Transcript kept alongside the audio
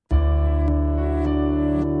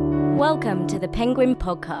Welcome to the Penguin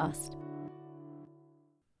Podcast.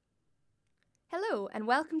 Hello and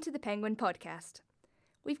welcome to the Penguin Podcast.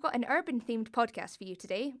 We've got an urban-themed podcast for you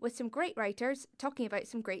today with some great writers talking about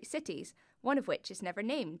some great cities, one of which is never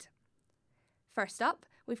named. First up,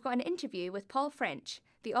 we've got an interview with Paul French,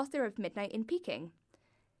 the author of Midnight in Peking.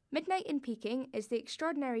 Midnight in Peking is the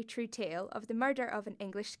extraordinary true tale of the murder of an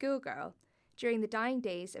English schoolgirl during the dying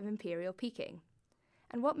days of Imperial Peking.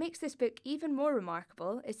 And what makes this book even more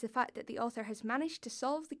remarkable is the fact that the author has managed to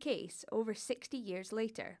solve the case over 60 years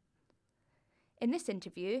later. In this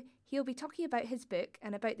interview, he'll be talking about his book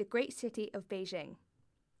and about the great city of Beijing.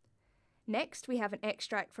 Next, we have an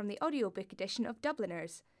extract from the audiobook edition of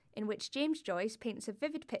Dubliners, in which James Joyce paints a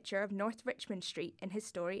vivid picture of North Richmond Street in his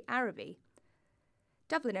story Araby.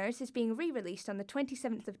 Dubliners is being re-released on the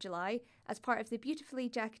 27th of July as part of the beautifully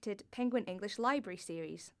jacketed Penguin English Library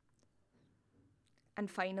series. And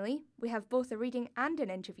finally, we have both a reading and an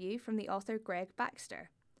interview from the author Greg Baxter.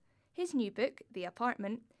 His new book, The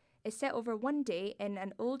Apartment, is set over one day in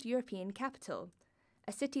an old European capital,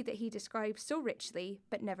 a city that he describes so richly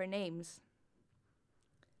but never names.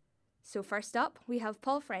 So first up, we have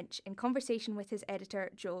Paul French in conversation with his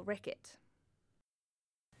editor, Joel Rickett.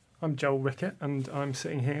 I'm Joel Rickett and I'm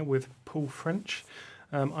sitting here with Paul French.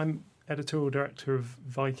 I'm editorial director of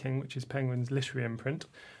Viking, which is Penguin's literary imprint,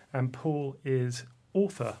 and Paul is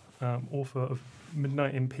author of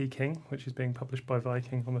Midnight in Peking, which is being published by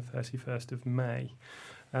Viking on the 31st of May.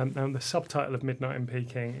 And the subtitle of Midnight in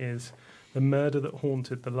Peking is The Murder That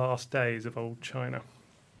Haunted the Last Days of Old China.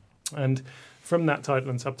 And from that title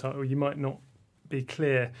and subtitle, you might not be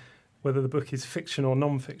clear whether the book is fiction or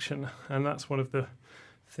non-fiction, and that's one of the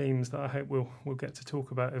themes that I hope we'll get to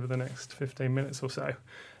talk about over the next 15 minutes or so.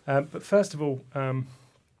 But first of all,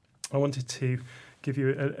 I wanted to give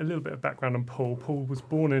you a little bit of background on Paul. Paul was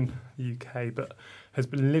born in the UK, but has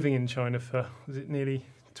been living in China for, nearly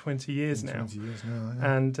 20 years now? 20 years now,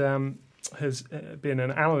 yeah. And has been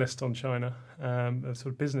an analyst on China, a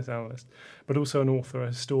sort of business analyst, but also an author, a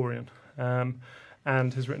historian,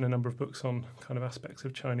 and has written a number of books on kind of aspects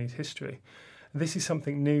of Chinese history. This is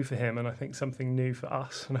something new for him, and I think something new for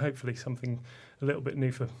us, and hopefully something a little bit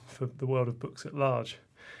new for the world of books at large.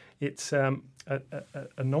 It's a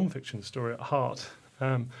non-fiction story at heart,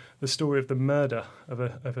 the story of the murder of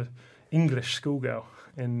a English schoolgirl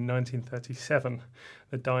in 1937,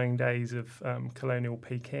 the dying days of colonial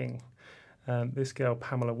Peking. This girl,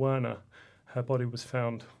 Pamela Werner, her body was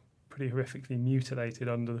found pretty horrifically mutilated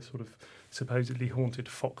under the sort of supposedly haunted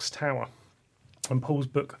Fox Tower. And Paul's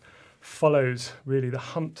book follows really the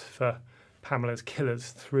hunt for Pamela's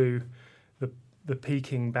killers through the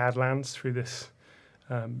Peking Badlands, through this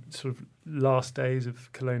sort of last days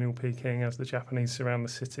of colonial Peking as the Japanese surround the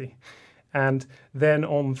city, and then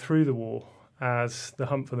on through the war as the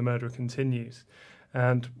hunt for the murderer continues.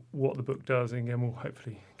 And what the book does, and again we'll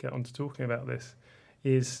hopefully get on to talking about this,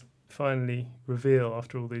 is finally reveal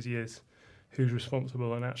after all these years who's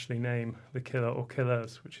responsible and actually name the killer or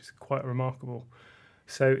killers, which is quite remarkable.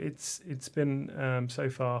 So it's been so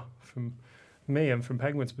far from me and from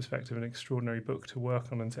Penguin's perspective an extraordinary book to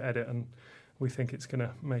work on and to edit, and we think it's going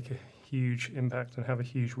to make a huge impact and have a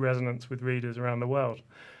huge resonance with readers around the world.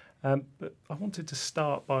 But I wanted to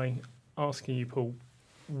start by asking you, Paul,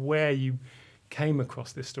 where you came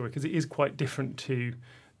across this story, because it is quite different to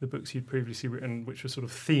the books you'd previously written, which were sort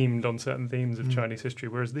of themed on certain themes of Chinese history,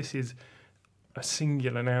 whereas this is a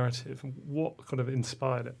singular narrative. What kind of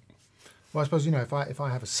inspired it? Well, I suppose, if I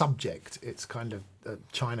have a subject, it's kind of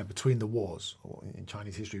China between the wars, or in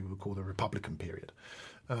Chinese history we would call the Republican period.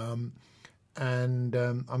 And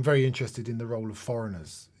I'm very interested in the role of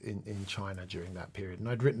foreigners in China during that period. And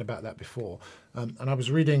I'd written about that before. And I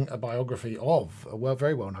was reading a biography of a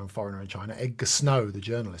very well-known foreigner in China, Edgar Snow, the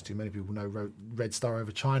journalist, who many people know wrote Red Star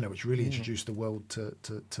Over China, which really introduced the world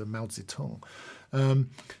to Mao Zedong. And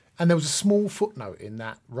there was a small footnote in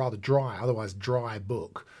that otherwise dry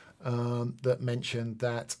book that mentioned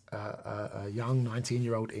that a young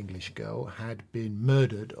 19-year-old English girl had been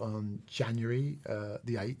murdered on January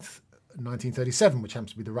the 8th, 1937, which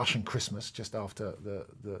happens to be the Russian Christmas, just after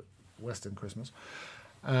the Western Christmas,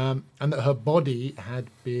 and that her body had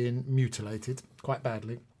been mutilated quite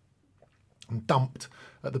badly and dumped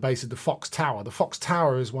at the base of the Fox Tower. The Fox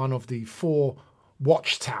Tower is one of the 4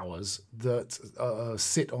 watchtowers that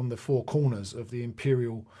sit on the 4 corners of the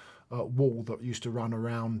imperial wall that used to run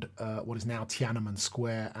around what is now Tiananmen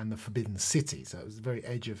Square and the Forbidden City. So it was the very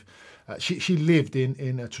edge of... She lived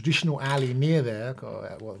in a traditional alley near there,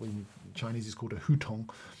 what in Chinese is called a hutong,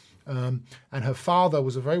 And her father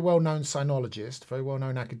was a very well-known sinologist, very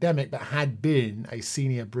well-known academic, but had been a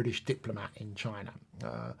senior British diplomat in China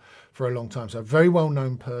for a long time. So a very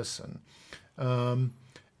well-known person.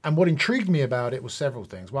 And what intrigued me about it was several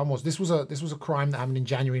things. One was this was a crime that happened in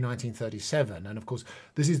January 1937, and of course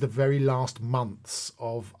this is the very last months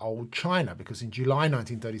of old China, because in July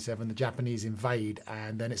 1937 the Japanese invade,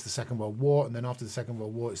 and then it's the Second World War, and then after the Second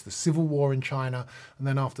World War it's the Civil War in China, and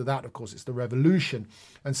then after that of course it's the Revolution.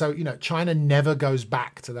 And so China never goes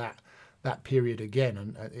back to that period again,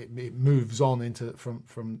 and it moves on into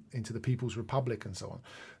the People's Republic and so on.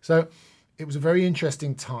 So it was a very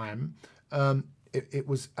interesting time. It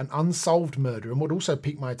was an unsolved murder, and what also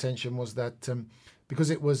piqued my attention was that because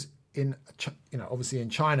it was obviously in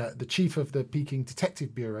China, the chief of the Peking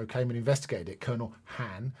Detective Bureau came and investigated it, Colonel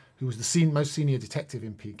Han, who was the most senior detective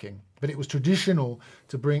in Peking. But it was traditional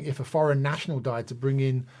to bring, if a foreign national died, to bring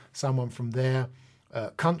in someone from their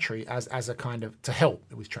country as a kind of to help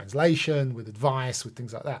with translation, with advice, with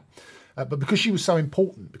things like that. But because she was so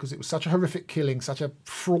important, because it was such a horrific killing, such a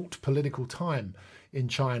fraught political time in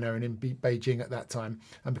China and in Beijing at that time,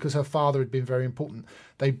 and because her father had been very important,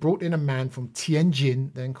 they brought in a man from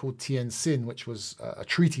Tianjin, then called Tientsin, which was a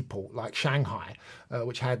treaty port like Shanghai,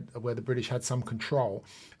 where the British had some control,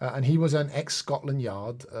 and he was an ex-Scotland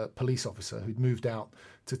Yard police officer who'd moved out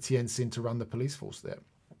to Tientsin to run the police force there,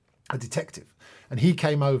 a detective, and he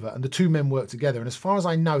came over, and the two men worked together. And as far as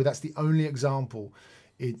I know, that's the only example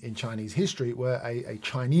in Chinese history where a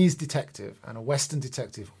Chinese detective and a Western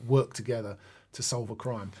detective worked together to solve a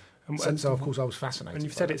crime. So of course, I was fascinated. And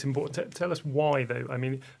you've said it's important. Tell us why, though. I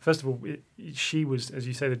mean, first of all, she was, as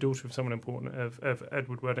you say, the daughter of someone important, of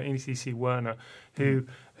Edward Werner, E.C.C. Werner, who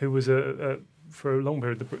was for a long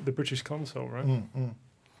period the British consul, right?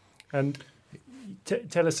 And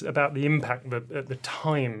tell us about the impact at the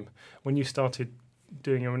time when you started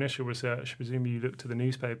doing your initial research. Presumably, you looked to the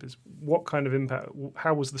newspapers. What kind of impact?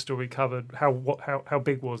 How was the story covered? How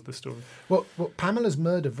big was the story? Well, Pamela's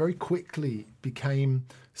murder very quickly became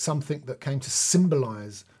something that came to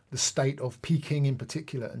symbolise the state of Peking in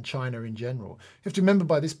particular and China in general. You have to remember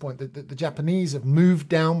by this point that the Japanese have moved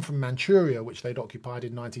down from Manchuria, which they'd occupied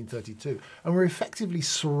in 1932, and were effectively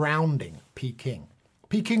surrounding Peking.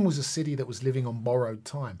 Peking was a city that was living on borrowed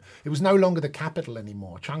time. It was no longer the capital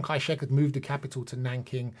anymore. Chiang Kai-shek had moved the capital to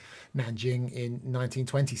Nanjing in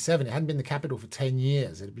 1927. It hadn't been the capital for 10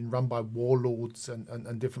 years. It had been run by warlords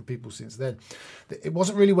and different people since then. It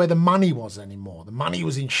wasn't really where the money was anymore. The money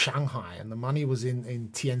was in Shanghai, and the money was in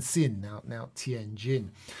Tientsin, now Tianjin.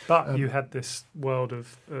 But you had this world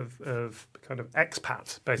of kind of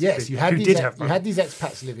expats, basically. Yes, you had these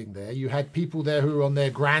expats living there. You had people there who were on their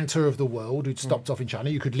grand tour of the world who'd stopped off in China.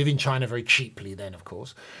 You could live in China very cheaply then, of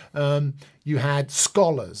course. You had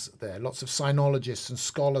scholars there. Lots of sinologists and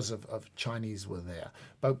scholars of Chinese were there.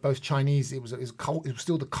 Both Chinese, it was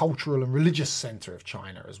still the cultural and religious centre of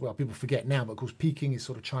China as well. People forget now, but of course Peking is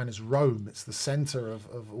sort of China's Rome. It's the centre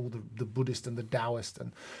of all the Buddhist and the Taoist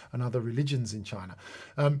and other religions in China.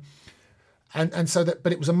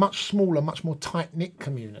 But it was a much smaller, much more tight-knit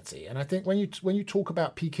community. And I think when you talk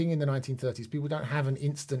about Peking in the 1930s, people don't have an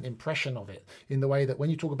instant impression of it in the way that when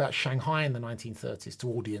you talk about Shanghai in the 1930s to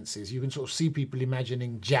audiences, you can sort of see people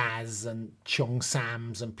imagining jazz and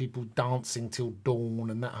cheongsams and people dancing till dawn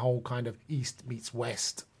and that whole kind of East meets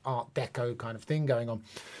West Art Deco kind of thing going on.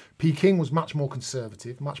 Peking was much more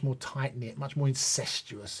conservative, much more tight-knit, much more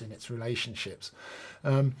incestuous in its relationships.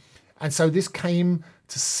 And so this came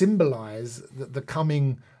to symbolise the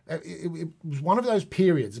coming. It was one of those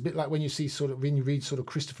periods, a bit like when you read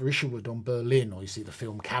Christopher Isherwood on Berlin, or you see the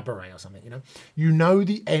film Cabaret or something. You know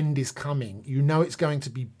the end is coming. You know it's going to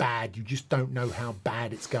be bad. You just don't know how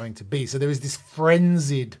bad it's going to be. So there is this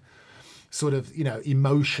frenzied sort of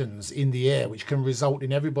emotions in the air, which can result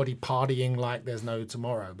in everybody partying like there's no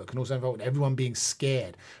tomorrow, but can also involve everyone being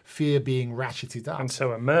scared, fear being ratcheted up, and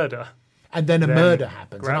so a murder. And then a murder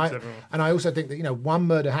happens, and I also think that one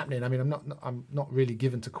murder happening. I mean, I'm not really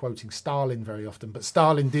given to quoting Stalin very often, but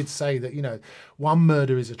Stalin did say that one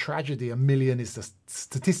murder is a tragedy, a million is the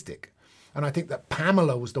statistic. And I think that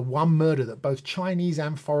Pamela was the one murder that both Chinese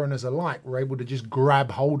and foreigners alike were able to just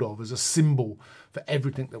grab hold of as a symbol for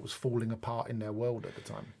everything that was falling apart in their world at the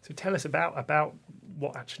time. So tell us about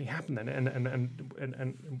what actually happened then,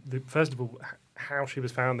 and first of all, how she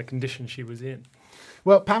was found, the condition she was in.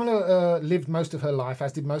 Well, Pamela lived most of her life,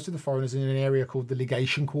 as did most of the foreigners, in an area called the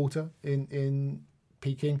Legation Quarter in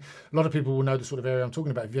Peking. A lot of people will know the sort of area I'm talking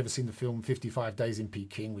about. If you've ever seen the film 55 Days in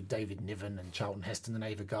Peking with David Niven and Charlton Heston and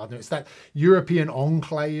Ava Gardner, it's that European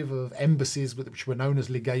enclave of embassies which were known as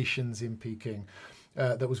legations in Peking.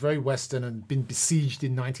 that was very Western and been besieged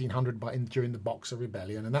in 1900 during the Boxer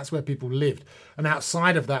Rebellion, and that's where people lived. And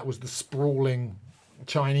outside of that was the sprawling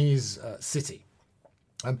Chinese city.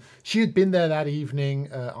 She had been there that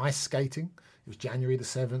evening ice skating. It was January the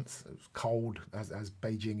 7th. It was cold, as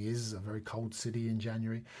Beijing is, a very cold city in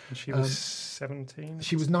January. And she was 17?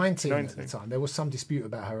 She was 19 at the time. There was some dispute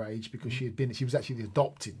about her age because she was actually the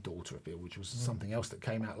adopted daughter of Bill, which was something else that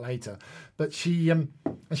came out later. But she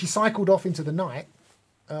cycled off into the night,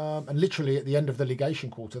 and literally at the end of the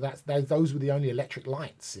legation quarter, those were the only electric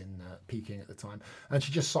lights in Peking at the time. And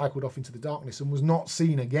she just cycled off into the darkness and was not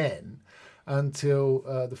seen again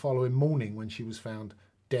until the following morning when she was found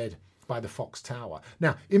dead by the Fox Tower.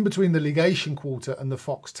 Now, in between the legation quarter and the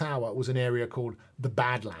Fox Tower was an area called the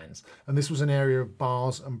Badlands. And this was an area of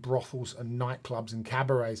bars and brothels and nightclubs and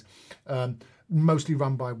cabarets, mostly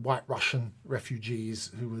run by white Russian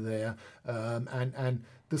refugees who were there, and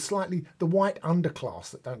the white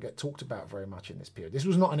underclass that don't get talked about very much in this period. This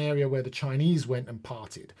was not an area where the Chinese went and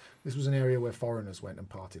partied. This was an area where foreigners went and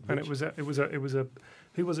partied. And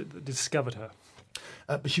who was it that discovered her?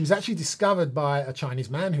 But she was actually discovered by a Chinese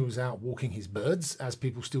man who was out walking his birds, as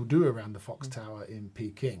people still do around the Fox Tower in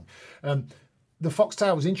Peking. The Fox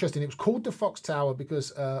Tower was interesting. It was called the Fox Tower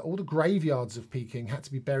because all the graveyards of Peking had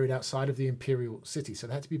to be buried outside of the imperial city, so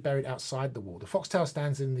they had to be buried outside the wall. The Fox Tower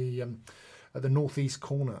stands in at the northeast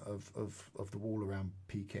corner of the wall around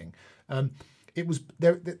Peking. It was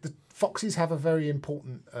the foxes have a very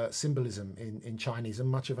important symbolism in Chinese and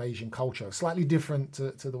much of Asian culture, slightly different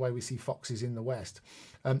to the way we see foxes in the West.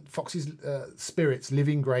 Foxes' spirits live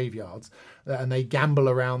in graveyards and they gamble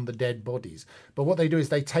around the dead bodies. But what they do is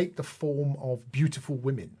they take the form of beautiful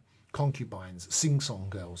women, concubines, sing-song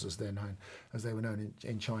girls as they were known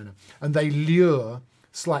in China, and they lure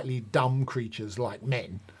slightly dumb creatures like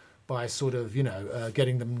men by sort of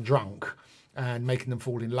getting them drunk and making them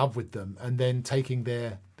fall in love with them, and then taking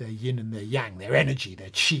their yin and their yang, their energy, their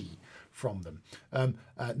chi from them.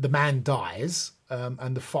 The man dies,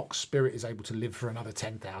 and the fox spirit is able to live for another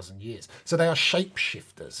 10,000 years. So they are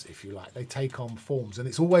shapeshifters, if you like. They take on forms, and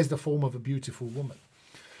it's always the form of a beautiful woman.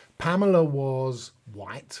 Pamela was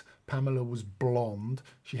white. Pamela was blonde.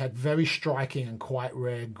 She had very striking and quite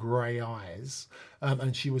rare grey eyes.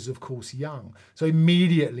 And she was, of course, young. So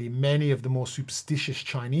immediately, many of the more superstitious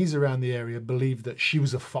Chinese around the area believed that she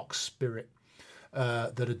was a fox spirit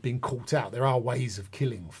that had been caught out. There are ways of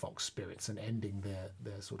killing fox spirits and ending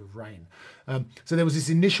their sort of reign. So there was this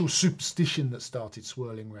initial superstition that started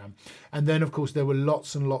swirling around. And then, of course, there were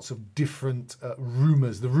lots and lots of different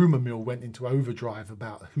rumours. The rumour mill went into overdrive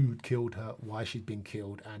about who'd killed her, why she'd been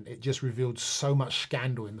killed, and it just revealed so much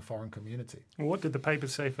scandal in the foreign community. What did the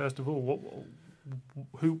papers say, first of all?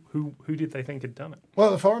 Who did they think had done it? Well,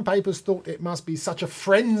 the foreign papers thought it was such a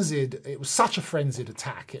frenzied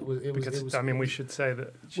attack. We should say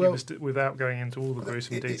that she was, without going into all the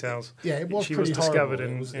gruesome details. It was she pretty was discovered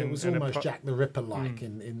horrible. It was almost Jack the Ripper-like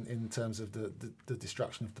in terms of the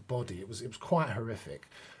destruction of the body. It was quite horrific,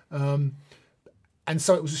 and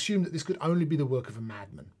so it was assumed that this could only be the work of a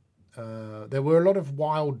madman. There were a lot of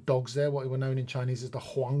wild dogs there, what were known in Chinese as the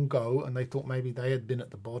huanggo, and they thought maybe they had been at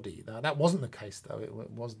the body. That wasn't the case, though. It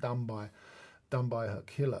was done by her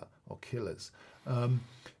killer or killers.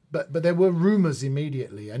 But there were rumours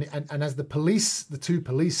immediately, and as the two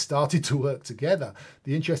police started to work together,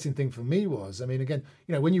 the interesting thing for me was, again,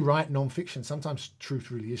 when you write non-fiction, sometimes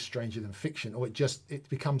truth really is stranger than fiction, or it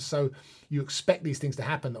becomes so, you expect these things to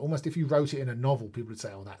happen that almost if you wrote it in a novel, people would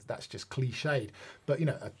say, oh, that's just cliched. But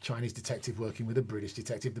a Chinese detective working with a British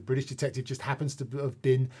detective, the British detective just happens to have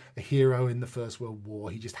been a hero in the First World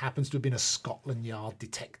War. He just happens to have been a Scotland Yard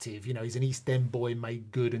detective. He's an East End boy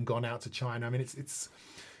made good and gone out to China.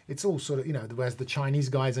 It's all sort of, whereas the Chinese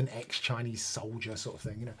guy is an ex-Chinese soldier sort of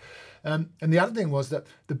thing, And the other thing was that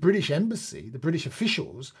the British embassy, the British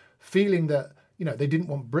officials, feeling that, they didn't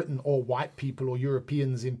want Britain or white people or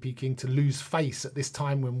Europeans in Peking to lose face at this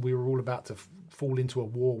time when we were all about to fall into a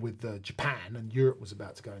war with Japan and Europe was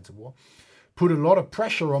about to go into war, put a lot of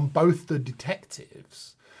pressure on both the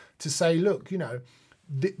detectives to say, look,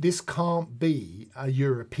 this can't be a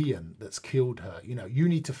European that's killed her. You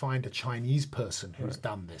need to find a Chinese person who's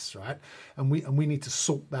done this, right? And we need to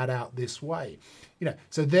sort that out this way.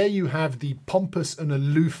 So there you have the pompous and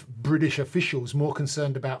aloof British officials more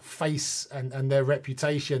concerned about face and their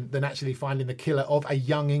reputation than actually finding the killer of a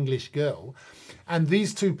young English girl. And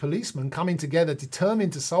these two policemen coming together,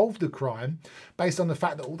 determined to solve the crime based on the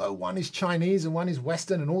fact that although one is Chinese and one is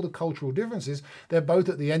Western and all the cultural differences, they're both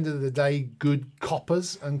at the end of the day good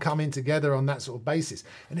coppers and coming together on that sort of basis.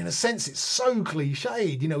 And in a sense, it's so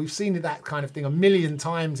cliched. You know, we've seen that kind of thing a million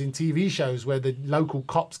times in TV shows where the local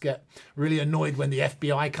cops get really annoyed when the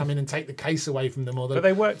FBI come in and take the case away from them. But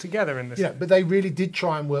they work together in this. Yeah, but they really did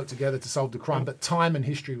try and work together to solve the crime. But time and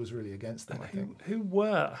history was really against them, I think. Who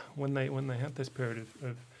were, when they had this period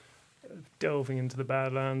of delving into the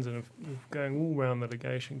Badlands and of going all around the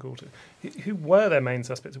legation quarter, who were their main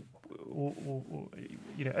suspects? Or,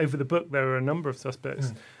 you know, over the book there were a number of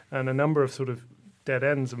suspects and a number of sort of dead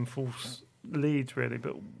ends and false leads, really.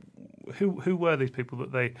 But who were these people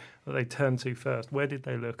that they turned to first? Where did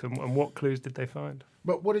they look, and what clues did they find?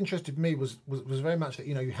 But what interested me was very much that,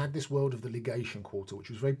 you know, you had this world of the legation quarter, which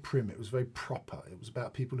was very prim, it was very proper. It was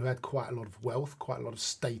about people who had quite a lot of wealth, quite a lot of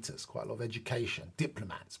status, quite a lot of education,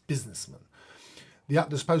 diplomats, businessmen,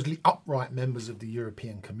 the supposedly upright members of the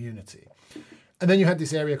European community. And then you had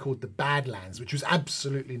this area called the Badlands, which was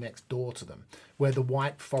absolutely next door to them, where the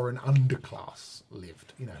white foreign underclass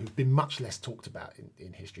lived, you know, who've been much less talked about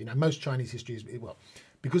in history. You know, most Chinese history is, well,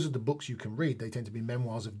 because of the books you can read, they tend to be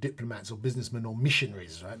memoirs of diplomats or businessmen or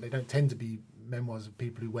missionaries, right? They don't tend to be memoirs of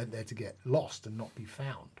people who went there to get lost and not be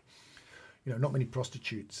found. You know, not many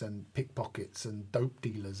prostitutes and pickpockets and dope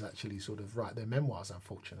dealers actually sort of write their memoirs,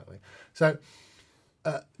 unfortunately. So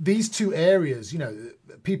these two areas, you know,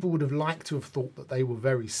 people would have liked to have thought that they were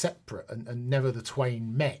very separate and never the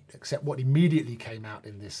twain met, except what immediately came out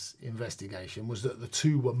in this investigation was that the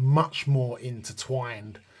two were much more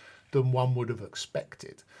intertwined than one would have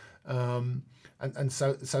expected. And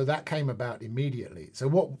so that came about immediately. So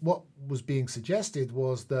what was being suggested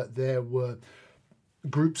was that there were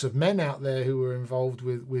groups of men out there who were involved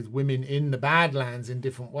with women in the Badlands in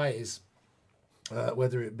different ways.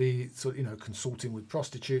 Whether it be sort of, you know, consorting with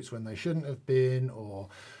prostitutes when they shouldn't have been, or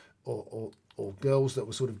girls that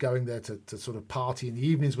were sort of going there to sort of party in the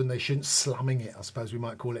evenings when they shouldn't, slumming it, I suppose we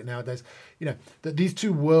might call it nowadays. You know, that these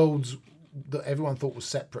two worlds that everyone thought was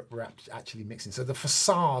separate were actually mixing. So the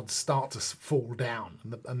facades start to fall down,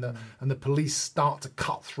 and the police start to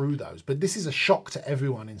cut through those. But this is a shock to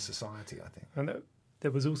everyone in society, I think. And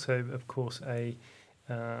there was also, of course, a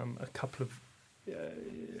couple of.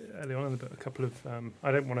 Early on in the book, a couple of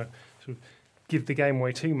I don't want to sort of give the game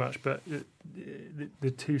away too much, but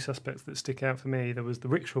the two suspects that stick out for me, there was the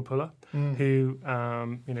rickshaw puller who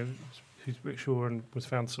you know, whose rickshaw and was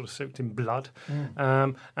found sort of soaked in blood,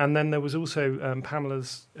 and then there was also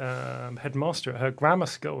Pamela's headmaster at her grammar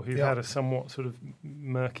school who had a somewhat sort of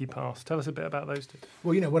murky past. Tell us a bit about those two.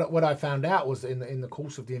 Well, you know, what I found out was that in the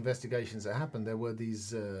course of the investigations that happened, there were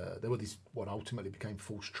these what ultimately became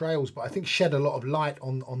false trails, but I think shed a lot of light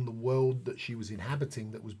on the world that she was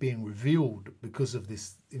inhabiting that was being revealed because of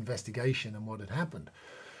this investigation and what had happened.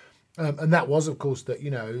 And that was, of course, that, you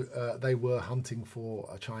know, they were hunting for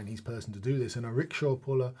a Chinese person to do this, and a rickshaw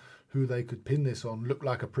puller who they could pin this on looked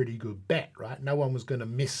like a pretty good bet, right? No one was going to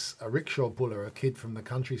miss a rickshaw puller, a kid from the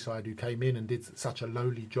countryside who came in and did such a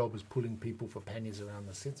lowly job as pulling people for pennies around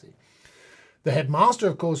the city. The headmaster,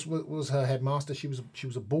 of course, was her headmaster. She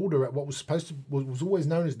was a boarder at what was was always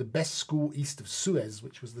known as the best school east of Suez,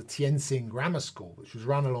 which was the Tientsin Grammar School, which was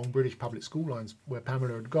run along British public school lines where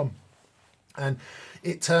Pamela had gone. And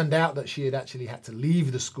it turned out that she had actually had to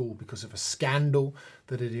leave the school because of a scandal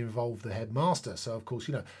that had involved the headmaster. So, of course,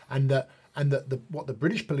 you know, what the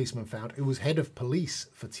British policeman found, who was head of police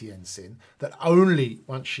for Tientsin, that only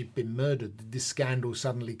once she'd been murdered did this scandal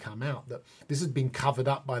suddenly come out, that this had been covered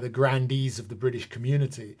up by the grandees of the British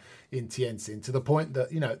community in Tientsin, to the point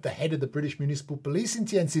that, you know, the head of the British municipal police in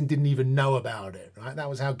Tientsin didn't even know about it, right? That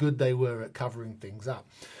was how good they were at covering things up.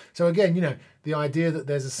 So again, you know, the idea that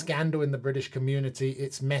there's a scandal in the British community,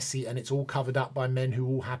 it's messy and it's all covered up by men who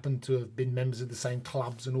all happen to have been members of the same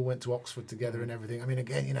clubs and all went to Oxford together and everything. I mean,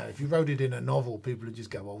 again, you know, if you wrote it in a novel, people would just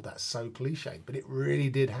go, oh, that's so cliched. But it really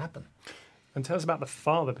did happen. And tell us about the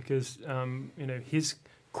father, because, you know, his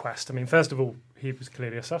quest, I mean, first of all, he was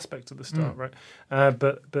clearly a suspect at the start, right?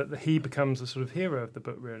 But he becomes a sort of hero of the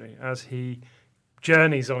book, really, as he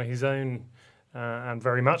journeys on his own and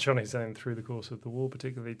very much on his own through the course of the war,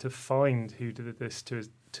 particularly to find who did this to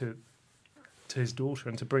his daughter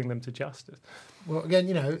and to bring them to justice. Well, again,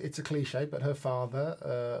 you know, it's a cliche, but her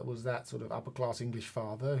father was that sort of upper-class English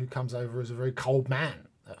father who comes over as a very cold man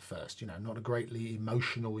at first, you know, not a greatly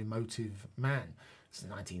emotive man. It's the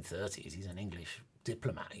 1930s. He's an English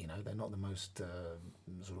diplomat, you know. They're not the most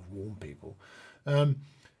sort of warm people.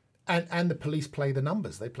 And the police play the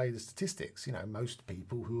numbers. They play the statistics. Most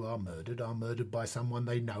people who are murdered by someone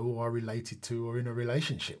they know or are related to or in a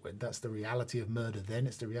relationship with. That's the reality of murder then.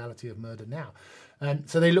 It's the reality of murder now. And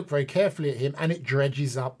so they look very carefully at him, and it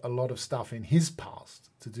dredges up a lot of stuff in his past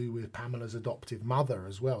to do with Pamela's adoptive mother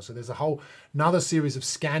as well. So there's another series of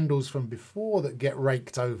scandals from before that get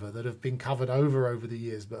raked over, that have been covered over the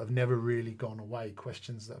years, but have never really gone away.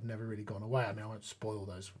 Questions that have never really gone away. I mean, I won't spoil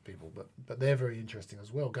those for people, but they're very interesting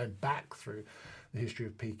as well, going back through the history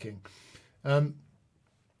of Peking. But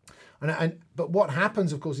what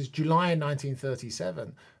happens, of course, is July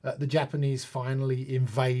 1937, the Japanese finally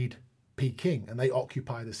invade Peking and they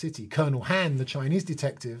occupy the city. Colonel Han, the Chinese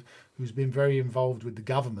detective, who's been very involved with the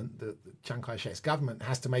government, the Chiang Kai-shek's government,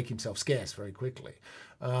 has to make himself scarce very quickly.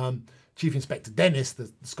 Chief Inspector Dennis,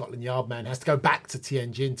 the Scotland Yard man, has to go back to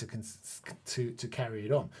Tianjin to carry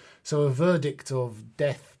it on. So a verdict of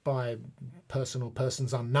death by person or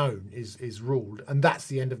persons unknown is ruled, and that's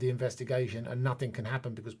the end of the investigation, and nothing can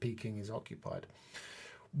happen because Peking is occupied.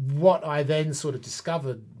 What I then sort of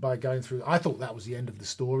discovered by going through, I thought that was the end of the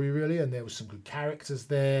story, really, and there was some good characters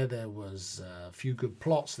there. There was a few good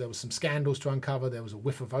plots. There was some scandals to uncover. There was a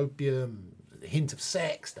whiff of opium, a hint of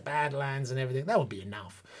sex, the Badlands and everything. That would be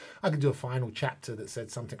enough. I could do a final chapter that said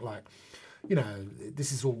something like,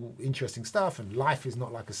 this is all interesting stuff, and life is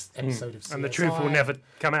not like an episode of CSI. And the truth will never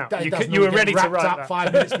come out. You were ready to write up that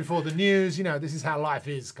 5 minutes before the news. This is how life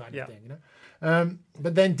is, kind of thing.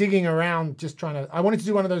 But then digging around, I wanted to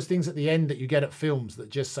do one of those things at the end that you get at films that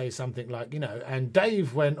just say something like, and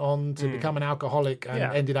Dave went on to become an alcoholic and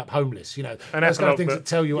ended up homeless. Those kind of things that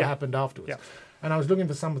tell you what happened afterwards. Yeah. And I was looking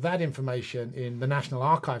for some of that information in the National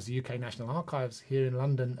Archives, the UK National Archives here in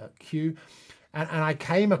London at Kew. And I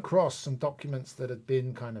came across some documents that had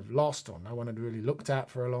been kind of lost or no one had really looked at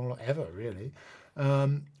for a long ever, really.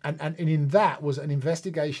 And in that was an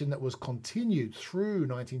investigation that was continued through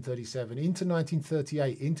 1937, into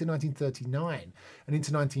 1938, into 1939, and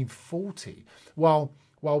into 1940, while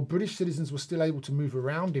British citizens were still able to move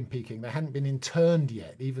around in Peking. They hadn't been interned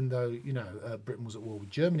yet, even though Britain was at war with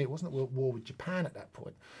Germany. It wasn't at war with Japan at that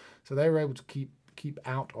point, so they were able to keep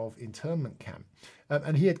out of internment camp.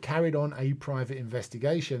 And he had carried on a private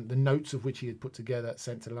investigation, the notes of which he had put together,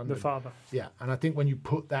 sent to London. The father. Yeah, and I think when you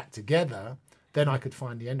put that together, then I could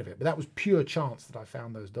find the end of it. But that was pure chance that I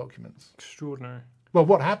found those documents. Extraordinary. Well,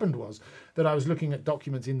 what happened was that I was looking at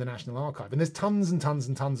documents in the National Archive, and there's tons and tons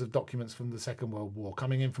and tons of documents from the Second World War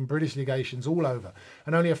coming in from British legations all over,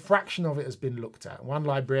 and only a fraction of it has been looked at. One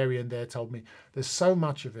librarian there told me there's so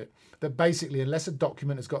much of it that basically, unless a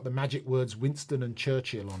document has got the magic words Winston and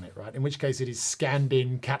Churchill on it, right, in which case it is scanned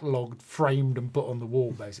in, catalogued, framed and put on the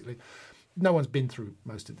wall, basically, no one's been through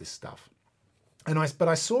most of this stuff. But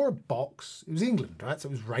I saw a box. It was England, right? So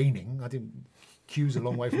it was raining. I didn't queues a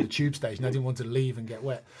long way from the tube station. I didn't want to leave and get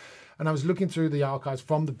wet. And I was looking through the archives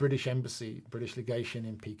from the British Embassy, British Legation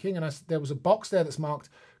in Peking, and there was a box there that's marked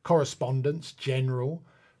Correspondence, General,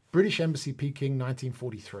 British Embassy, Peking,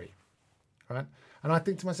 1943. Right? And I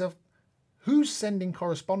think to myself, who's sending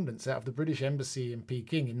correspondence out of the British Embassy in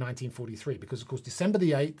Peking in 1943? Because, of course, December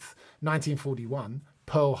the 8th, 1941,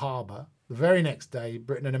 Pearl Harbor. The very next day,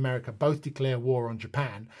 Britain and America both declare war on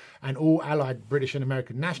Japan, and all Allied British and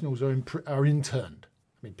American nationals are interned.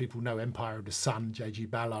 I mean, people know Empire of the Sun, J.G.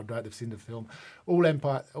 Ballard, right? They've seen the film.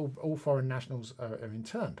 All foreign nationals are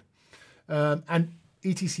interned. And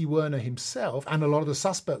E.T.C. Werner himself and a lot of the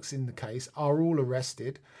suspects in the case are all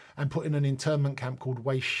arrested and put in an internment camp called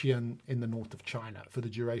Weixian in the north of China for the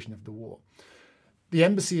duration of the war. The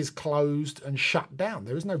embassy is closed and shut down.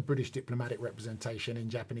 There is no British diplomatic representation in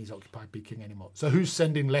Japanese-occupied Peking anymore. So who's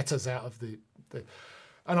sending letters out of the...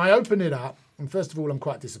 And I open it up, and first of all, I'm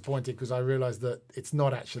quite disappointed because I realised that it's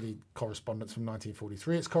not actually correspondence from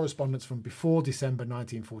 1943. It's correspondence from before December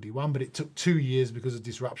 1941, but it took 2 years because of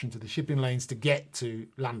disruption to the shipping lanes to get to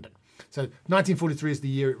London. So 1943 is the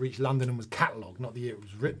year it reached London and was catalogued, not the year it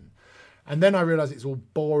was written. And then I realised it's all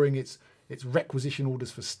boring. It's requisition orders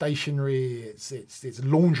for stationery, it's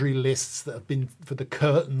laundry lists that have been for the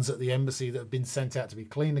curtains at the embassy that have been sent out to be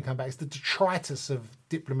cleaned and come back. It's the detritus of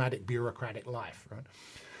diplomatic bureaucratic life, right?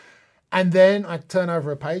 And then I turn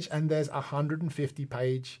over a page and there's a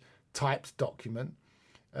 150-page typed document,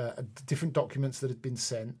 different documents that had been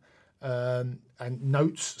sent, and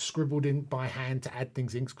notes scribbled in by hand to add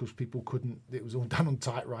things in because people couldn't, it was all done on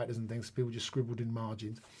typewriters and things, people just scribbled in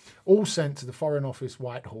margins, all sent to the Foreign Office,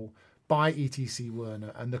 Whitehall, by E.T.C.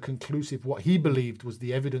 Werner, and the conclusive, what he believed was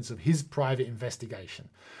the evidence of his private investigation,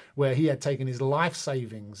 where he had taken his life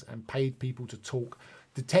savings and paid people to talk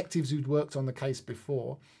detectives who'd worked on the case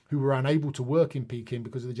before, who were unable to work in Peking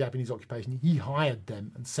because of the Japanese occupation, he hired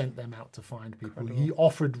them and sent them out to find people. Incredible. He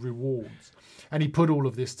offered rewards, and he put all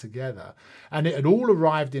of this together. And it had all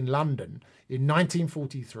arrived in London in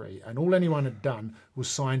 1943, and all anyone had done was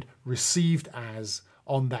signed "received as"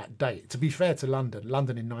 on that date. To be fair to London in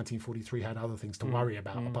 1943 had other things to worry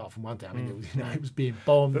about apart from one thing. I mean, it was being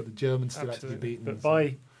bombed. The Germans still had to be beaten. But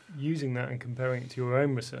by using that and comparing it to your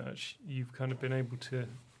own research, you've kind of been able to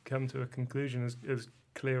come to a conclusion as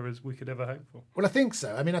clear as we could ever hope for. Well, I think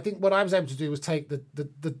so. I mean, I think what I was able to do was take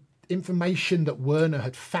the information that Werner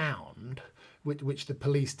had found, which the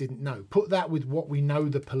police didn't know, put that with what we know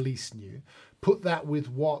the police knew, put that with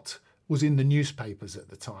what was in the newspapers at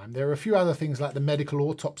the time. There are a few other things like the medical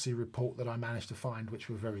autopsy report that I managed to find, which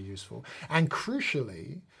were very useful. And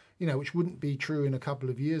crucially, which wouldn't be true in a couple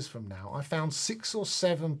of years from now, I found 6 or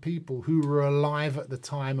 7 people who were alive at the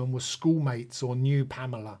time and were schoolmates or knew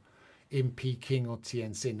Pamela in Peking or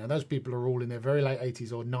Tianjin. Now, those people are all in their very late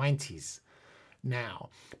 80s or 90s now.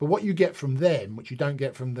 But what you get from them, which you don't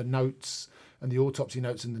get from the notes and the autopsy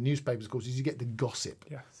notes in the newspapers, of course, is you get the gossip.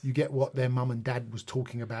 Yes. You get what their mum and dad was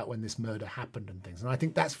talking about when this murder happened and things. And I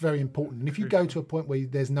think that's very important. And if you go to a point where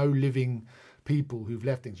there's no living people who've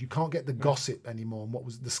left things, you can't get the gossip anymore and what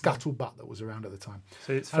was the scuttlebutt that was around at the time.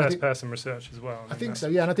 So it's first-person research as well. I think so,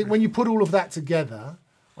 yeah. And I think when you put all of that together,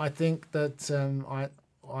 I think that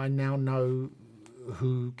I now know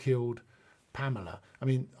who killed Pamela. I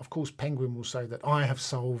mean, of course, Penguin will say that I have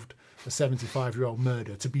solved a 75-year-old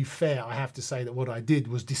murder. To be fair, I have to say that what I did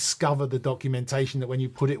was discover the documentation that when you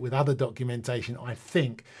put it with other documentation, I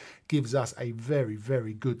think gives us a very,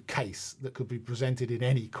 very good case that could be presented in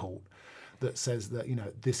any court that says that,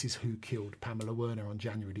 this is who killed Pamela Werner on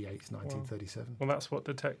January the 8th, 1937. Well, that's what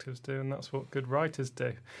detectives do, and that's what good writers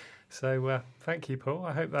do. So thank you, Paul.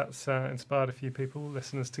 I hope that's inspired a few people,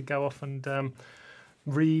 listeners, to go off and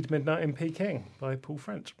read Midnight in Peking by Paul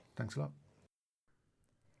French. Thanks a lot.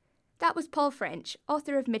 That was Paul French,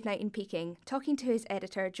 author of Midnight in Peking, talking to his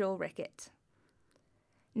editor, Joel Rickett.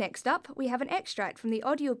 Next up, we have an extract from the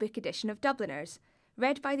audiobook edition of Dubliners,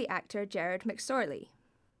 read by the actor Gerard McSorley.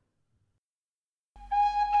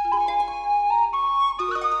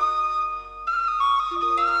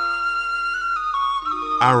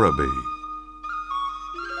 Araby.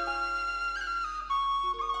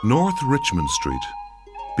 North Richmond Street,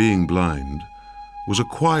 being blind, was a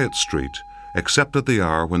quiet street except at the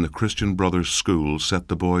hour when the Christian Brothers School set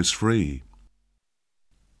the boys free.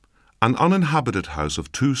 An uninhabited house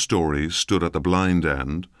of 2 stories stood at the blind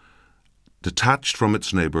end, detached from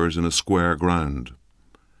its neighbours in a square ground.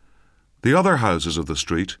 The other houses of the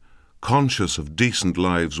street, conscious of decent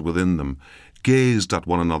lives within them, gazed at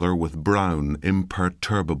one another with brown,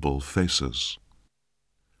 imperturbable faces.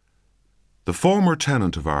 The former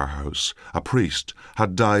tenant of our house, a priest,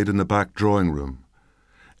 had died in the back drawing-room.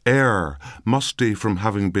 Air, musty from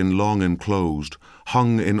having been long enclosed,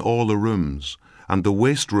 hung in all the rooms, and the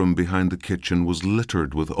waste room behind the kitchen was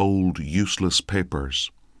littered with old, useless papers.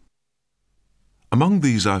 Among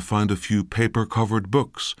these I found a few paper-covered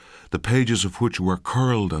books, the pages of which were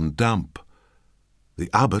curled and damp. The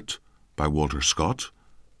Abbot, by Walter Scott,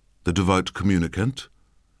 The Devout Communicant,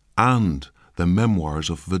 and the Memoirs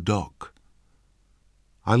of Vidocq.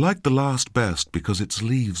 I liked the last best because its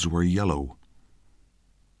leaves were yellow.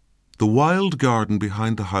 The wild garden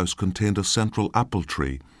behind the house contained a central apple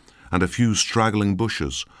tree and a few straggling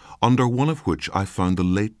bushes, under one of which I found the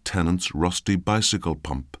late tenant's rusty bicycle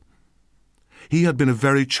pump. He had been a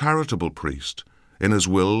very charitable priest. In his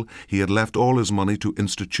will, he had left all his money to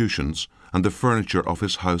institutions and the furniture of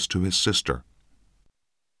his house to his sister.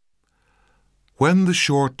 When the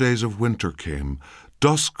short days of winter came,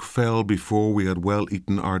 dusk fell before we had well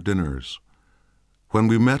eaten our dinners. When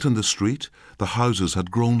we met in the street, the houses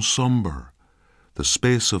had grown sombre. The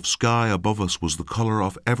space of sky above us was the colour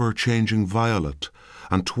of ever-changing violet,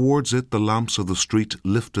 and towards it the lamps of the street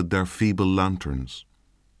lifted their feeble lanterns.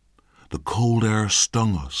 The cold air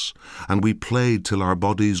stung us, and we played till our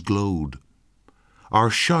bodies glowed. Our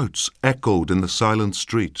shouts echoed in the silent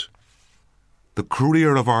street. The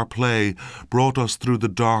career of our play brought us through the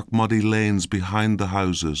dark, muddy lanes behind the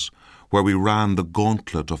houses, where we ran the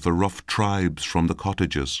gauntlet of the rough tribes from the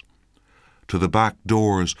cottages, to the back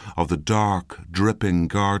doors of the dark, dripping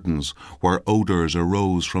gardens where odours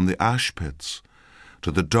arose from the ash pits,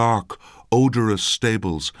 to the dark, odorous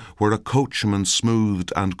stables where a coachman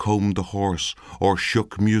smoothed and combed the horse or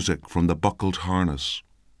shook music from the buckled harness.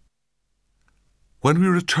 When we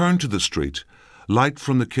returned to the street, light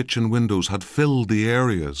from the kitchen windows had filled the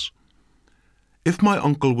areas. If my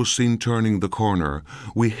uncle was seen turning the corner,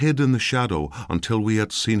 we hid in the shadow until we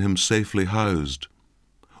had seen him safely housed.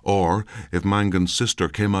 Or, if Mangan's sister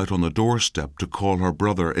came out on the doorstep to call her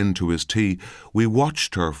brother in to his tea, we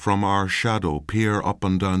watched her from our shadow peer up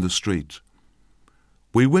and down the street.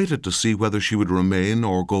 We waited to see whether she would remain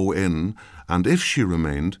or go in, and if she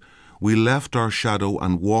remained, we left our shadow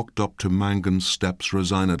and walked up to Mangan's steps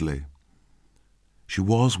resignedly. She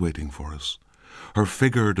was waiting for us, her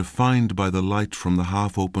figure defined by the light from the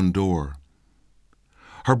half-open door.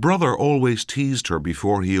 Her brother always teased her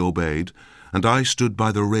before he obeyed, and I stood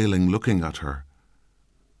by the railing looking at her.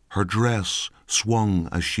 Her dress swung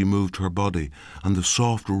as she moved her body, and the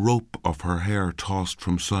soft rope of her hair tossed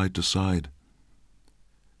from side to side.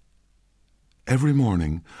 Every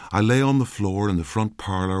morning I lay on the floor in the front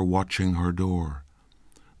parlour watching her door.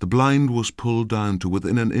 The blind was pulled down to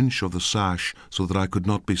within an inch of the sash so that I could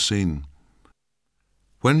not be seen.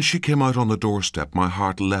 When she came out on the doorstep, my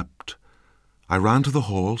heart leapt. I ran to the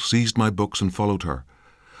hall, seized my books and followed her.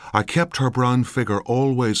 I kept her brown figure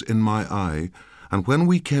always in my eye, and when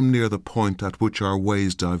we came near the point at which our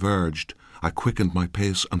ways diverged, I quickened my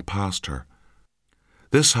pace and passed her.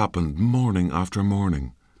 This happened morning after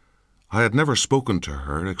morning. I had never spoken to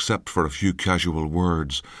her except for a few casual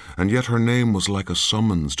words, and yet her name was like a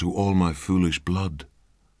summons to all my foolish blood.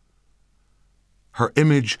 Her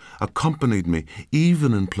image accompanied me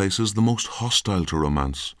even in places the most hostile to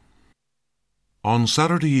romance. On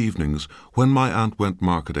Saturday evenings, when my aunt went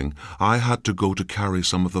marketing, I had to go to carry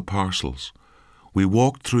some of the parcels. We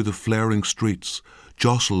walked through the flaring streets,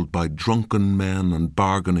 jostled by drunken men and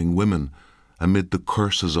bargaining women, amid the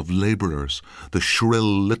curses of labourers, the shrill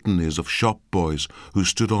litanies of shop boys who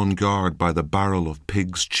stood on guard by the barrel of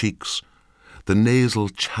pigs' cheeks, the nasal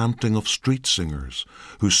chanting of street singers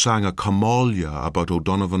who sang a Camalia about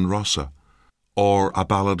O'Donovan Rossa, or a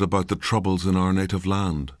ballad about the troubles in our native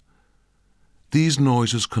land. These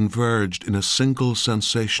noises converged in a single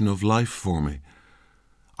sensation of life for me.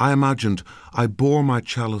 I imagined I bore my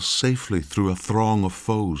chalice safely through a throng of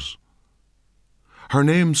foes. Her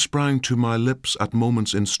name sprang to my lips at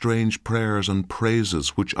moments in strange prayers and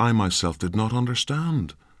praises which I myself did not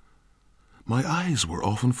understand. My eyes were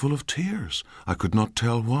often full of tears. I could not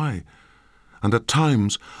tell why, and at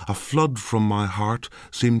times a flood from my heart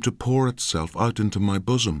seemed to pour itself out into my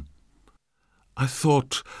bosom. I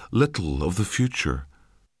thought little of the future.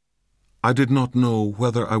 I did not know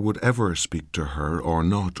whether I would ever speak to her or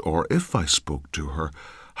not, or if I spoke to her,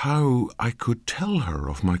 how I could tell her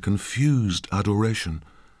of my confused adoration.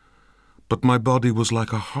 But my body was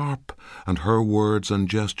like a harp, and her words and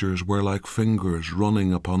gestures were like fingers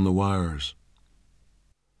running upon the wires.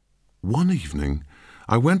 One evening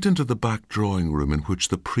I went into the back drawing-room in which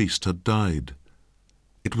the priest had died.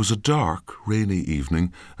 It was a dark, rainy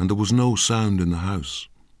evening, and there was no sound in the house.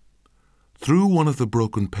 Through one of the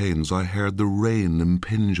broken panes I heard the rain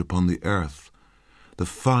impinge upon the earth, the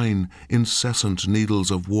fine, incessant needles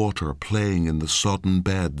of water playing in the sodden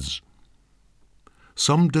beds.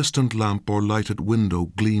 Some distant lamp or lighted window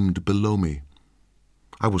gleamed below me.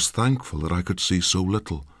 I was thankful that I could see so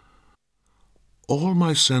little. All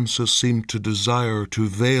my senses seemed to desire to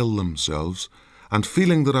veil themselves, and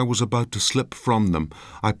feeling that I was about to slip from them,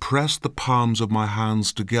 I pressed the palms of my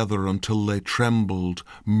hands together until they trembled,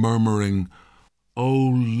 murmuring, "O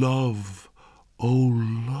love, O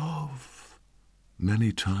love,"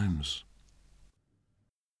 many times.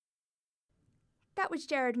 That was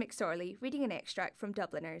Gerard McSorley reading an extract from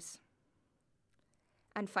Dubliners.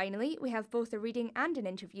 And finally, we have both a reading and an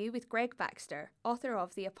interview with Greg Baxter, author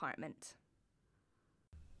of The Apartment.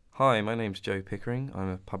 Hi, my name's Joe Pickering. I'm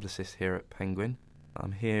a publicist here at Penguin.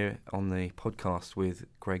 I'm here on the podcast with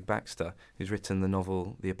Greg Baxter, who's written the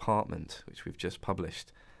novel The Apartment, which we've just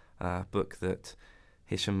published, a book that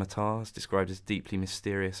Hisham Matar has described as deeply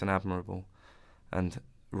mysterious and admirable, and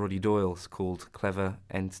Roddy Doyle's called clever,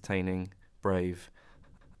 entertaining, brave.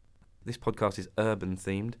 This podcast is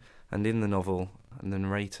urban-themed, and in the novel, the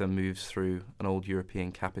narrator moves through an old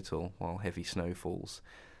European capital while heavy snow falls.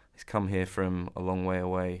 He's come here from a long way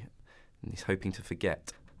away, and he's hoping to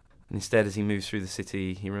forget. And instead, as he moves through the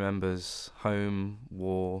city, he remembers home,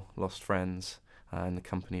 war, lost friends, and the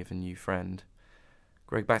company of a new friend.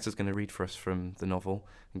 Greg Baxter's going to read for us from the novel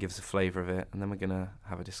and give us a flavour of it, and then we're going to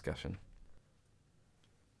have a discussion.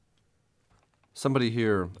 Somebody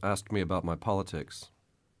here asked me about my politics.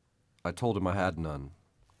 I told him I had none.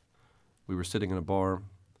 We were sitting in a bar,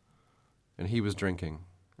 and he was drinking,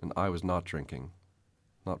 and I was not drinking.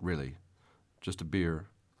 Not really, just a beer,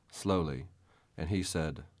 slowly, and he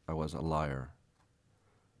said I was a liar.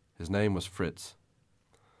 His name was Fritz.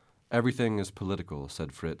 "Everything is political,"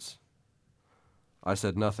 said Fritz. I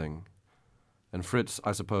said nothing, and Fritz,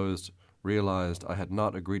 I supposed, realized I had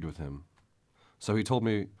not agreed with him. So he told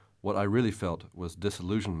me what I really felt was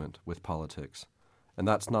disillusionment with politics, and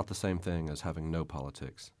that's not the same thing as having no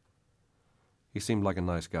politics. He seemed like a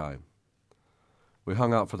nice guy. We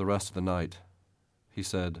hung out for the rest of the night. He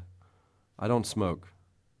said, "I don't smoke,"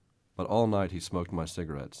 but all night he smoked my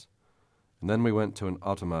cigarettes. And then we went to an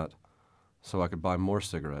automat so I could buy more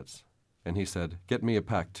cigarettes, and he said, "Get me a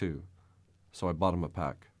pack too." So I bought him a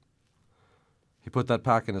pack. He put that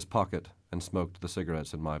pack in his pocket and smoked the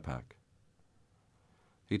cigarettes in my pack.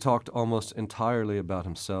 He talked almost entirely about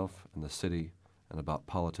himself and the city and about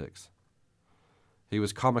politics. He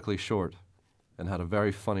was comically short and had a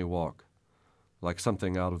very funny walk, like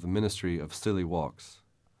something out of the Ministry of Silly Walks,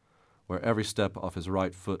 where every step off his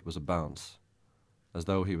right foot was a bounce, as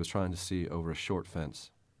though he was trying to see over a short fence.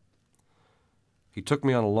 He took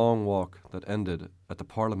me on a long walk that ended at the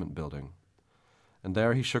Parliament building, and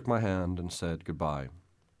there he shook my hand and said goodbye.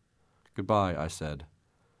 "Goodbye," I said,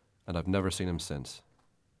 and I've never seen him since.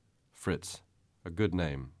 Fritz, a good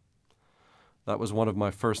name. That was one of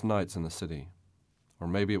my first nights in the city, or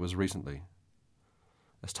maybe it was recently.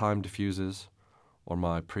 As time diffuses, or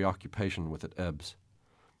my preoccupation with it ebbs,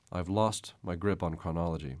 I've lost my grip on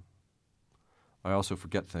chronology. I also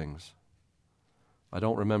forget things. I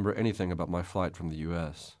don't remember anything about my flight from the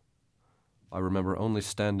U.S. I remember only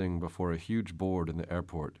standing before a huge board in the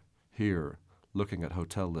airport, here, looking at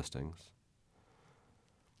hotel listings.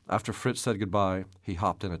 After Fritz said goodbye, he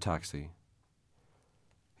hopped in a taxi.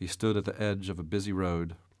 He stood at the edge of a busy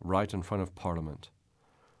road right in front of Parliament,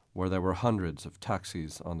 where there were hundreds of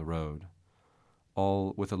taxis on the road,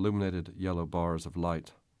 all with illuminated yellow bars of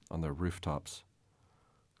light on their rooftops,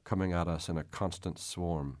 coming at us in a constant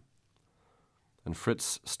swarm. And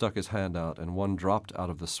Fritz stuck his hand out, and one dropped out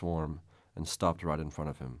of the swarm and stopped right in front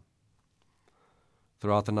of him.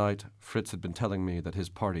 Throughout the night, Fritz had been telling me that his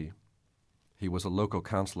party, he was a local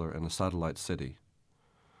councillor in a satellite city,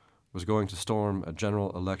 was going to storm a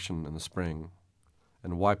general election in the spring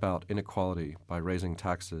and wipe out inequality by raising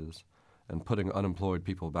taxes and putting unemployed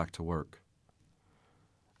people back to work.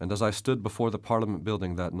 And as I stood before the Parliament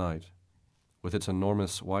building that night, with its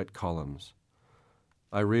enormous white columns,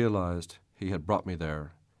 I realized he had brought me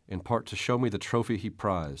there, in part to show me the trophy he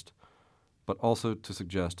prized, but also to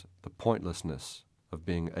suggest the pointlessness of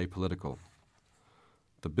being apolitical.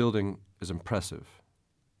 The building is impressive.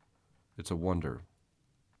 It's a wonder.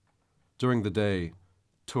 During the day,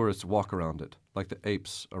 tourists walk around it, like the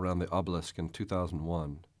apes around the obelisk in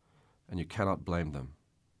 2001, and you cannot blame them.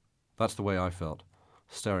 That's the way I felt,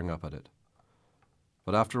 staring up at it.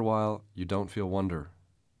 But after a while, you don't feel wonder.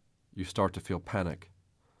 You start to feel panic,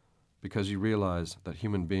 because you realize that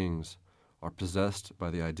human beings are possessed by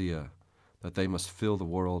the idea that they must fill the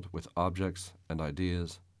world with objects and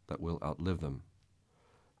ideas that will outlive them,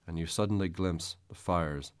 and you suddenly glimpse the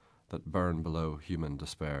fires that burn below human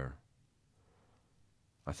despair.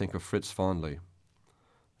 I think of Fritz fondly,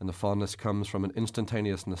 and the fondness comes from an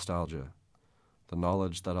instantaneous nostalgia, the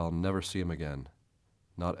knowledge that I'll never see him again,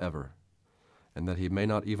 not ever, and that he may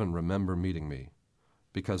not even remember meeting me,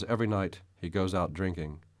 because every night he goes out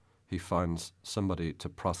drinking, he finds somebody to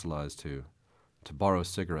proselytize to borrow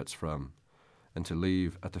cigarettes from, and to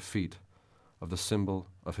leave at the feet of the symbol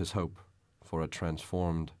of his hope for a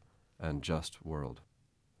transformed and just world.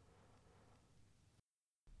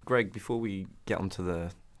 Greg, before we get onto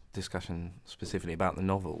the discussion specifically about the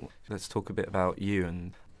novel, let's talk a bit about you.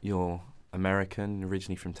 And you're American,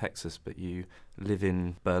 originally from Texas, but you live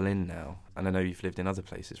in Berlin now, and I know you've lived in other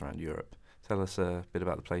places around Europe. Tell us a bit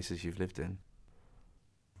about the places you've lived in.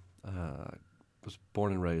 I was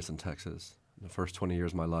born and raised in Texas. The first 20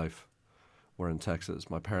 years of my life were in Texas.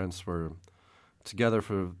 My parents were together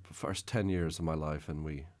for the first 10 years of my life, and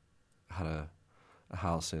we had a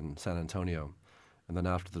house in San Antonio. And then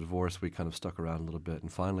after the divorce, we kind of stuck around a little bit.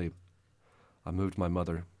 And finally, I moved my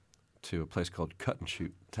mother to a place called Cut and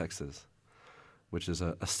Shoot, Texas, which is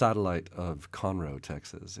a satellite of Conroe,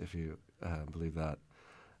 Texas, if you believe that.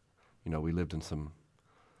 You know, we lived in some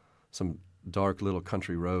dark little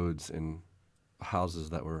country roads in houses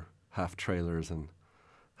that were half trailers and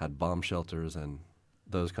had bomb shelters and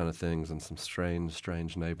those kind of things, and some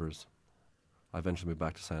strange neighbors. I eventually moved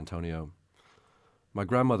back to San Antonio. My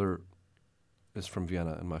grandmother is from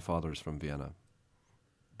Vienna, and my father is from Vienna.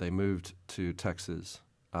 They moved to Texas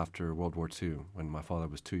after World War II, when my father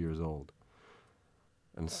was 2 years old.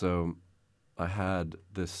 And so I had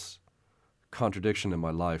this contradiction in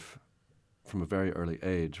my life from a very early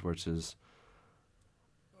age, which is,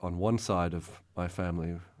 on one side of my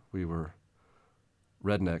family, we were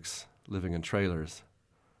rednecks living in trailers,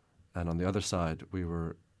 And on the other side, we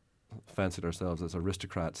were fancied ourselves as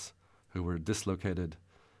aristocrats who were dislocated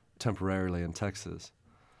temporarily in Texas.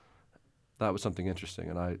 That was something interesting.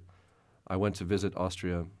 And I went to visit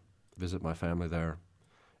Austria, visit my family there,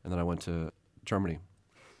 and then I went to Germany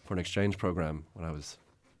for an exchange program when I was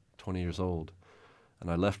 20 years old. And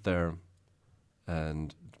I left there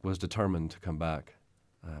and was determined to come back.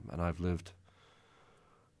 And I've lived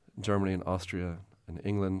in Germany and Austria and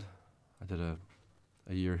England. I did a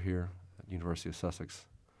year here at the University of Sussex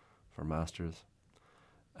for a master's,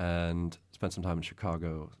 and spent some time in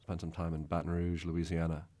Chicago, spent some time in Baton Rouge,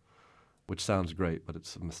 Louisiana, which sounds great, but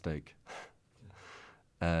it's a mistake.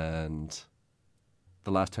 And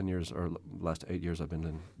the last 10 years, or last 8 years, I've been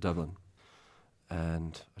in Dublin.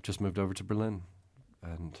 And I've just moved over to Berlin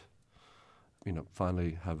and,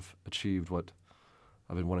 finally have achieved what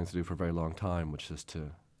I've been wanting to do for a very long time, which is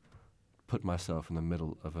to put myself in the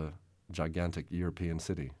middle of a gigantic European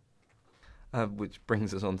city. Which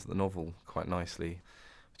brings us on to the novel quite nicely,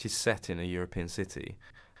 which is set in a European city.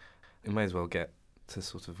 We may as well get to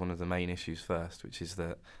sort of one of the main issues first, which is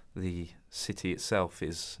that the city itself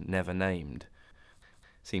is never named.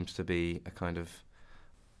 Seems to be a kind of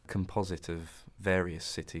composite of various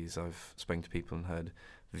cities. I've spoken to people and heard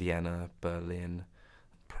Vienna, Berlin,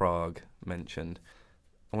 Prague mentioned.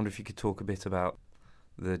 I wonder if you could talk a bit about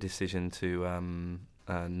the decision to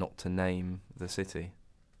not to name the city.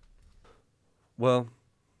 Well,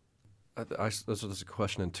 this was a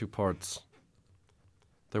question in two parts.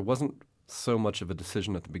 There wasn't so much of a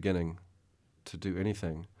decision at the beginning to do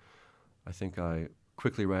anything. I think I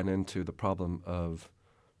quickly ran into the problem of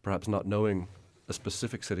perhaps not knowing a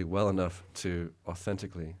specific city well enough to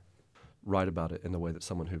authentically write about it in the way that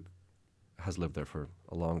someone who has lived there for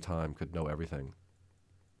a long time could know everything.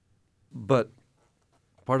 But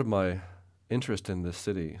part of my interest in this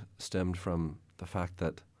city stemmed from the fact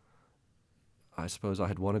that I suppose I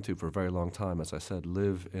had wanted to for a very long time, as I said,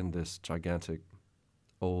 live in this gigantic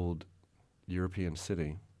old European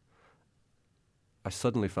city. I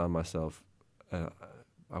suddenly found myself,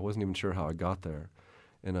 I wasn't even sure how I got there,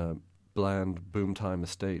 in a bland boomtime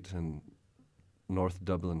estate in North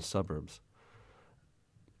Dublin suburbs.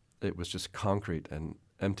 It was just concrete and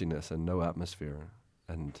emptiness and no atmosphere.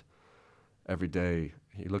 And every day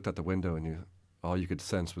you looked out the window and all you could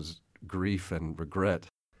sense was grief and regret.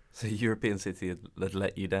 So European city had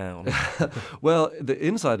let you down. Well, the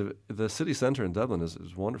inside of it, the city centre in Dublin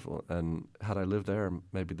is wonderful. And had I lived there,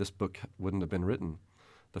 maybe this book wouldn't have been written.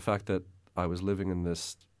 The fact that I was living in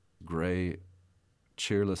this grey,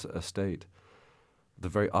 cheerless estate, the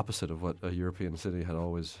very opposite of what a European city had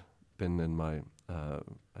always been in my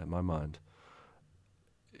mind.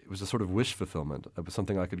 It was a sort of wish fulfillment. It was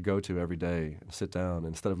something I could go to every day and sit down.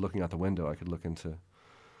 Instead of looking out the window, I could look into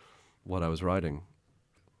what I was writing.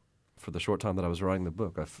 For the short time that I was writing the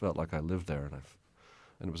book, I felt like I lived there,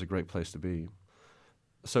 and it was a great place to be.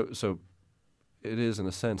 So it is, in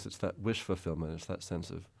a sense, it's that wish fulfillment. It's that sense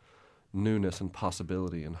of newness and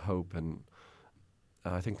possibility and hope, and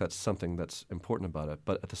I think that's something that's important about it.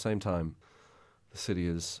 But at the same time, the city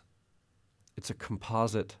it's a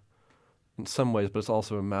composite in some ways, but it's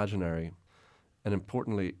also imaginary, and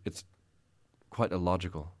importantly, it's quite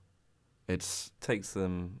illogical. It takes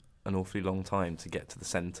them an awfully long time to get to the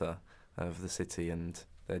centre of the city, and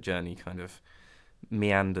their journey kind of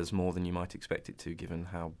meanders more than you might expect it to, given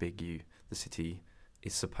how big the city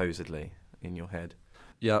is supposedly in your head.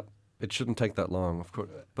 Yeah, it shouldn't take that long, of course,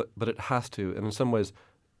 but it has to. And in some ways,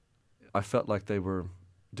 I felt like they were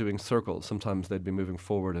doing circles. Sometimes they'd be moving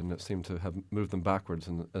forward, and it seemed to have moved them backwards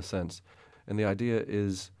in a sense. And the idea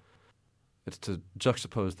it's to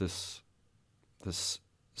juxtapose this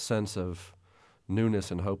sense of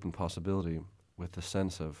newness and hope and possibility with the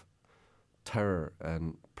sense of terror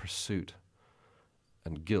and pursuit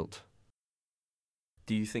and guilt.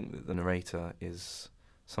 Do you think that the narrator is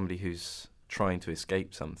somebody who's trying to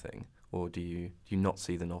escape something, or do you not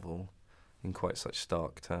see the novel in quite such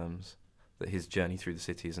stark terms, that his journey through the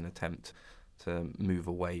city is an attempt to move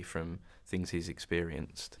away from things he's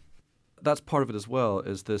experienced? That's part of it as well,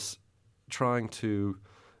 is this trying to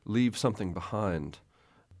leave something behind.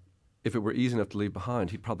 If it were easy enough to leave behind,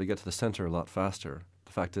 he'd probably get to the centre a lot faster.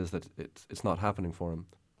 The fact is that it's not happening for him.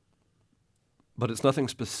 But it's nothing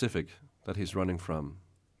specific that he's running from.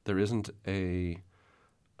 There isn't a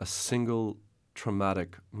single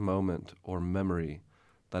traumatic moment or memory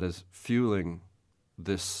that is fueling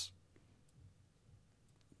this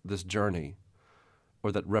journey,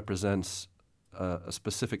 or that represents a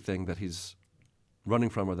specific thing that he's running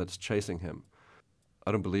from or that's chasing him.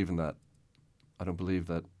 I don't believe in that. I don't believe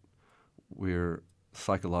that we're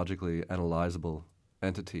psychologically analyzable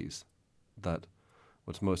entities, that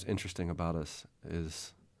what's most interesting about us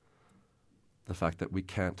is the fact that we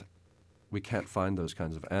can't find those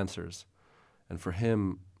kinds of answers. And for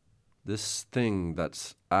him, this thing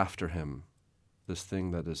that's after him, this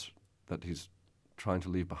thing that he's trying to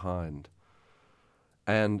leave behind,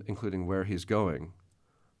 and including where he's going,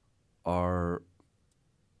 are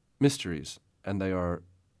mysteries, and they are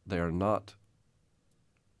not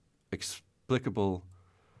explicable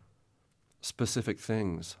specific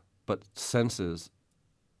things, but senses,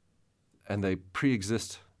 and they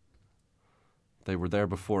pre-exist. They were there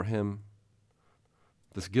before him.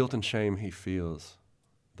 This guilt and shame he feels,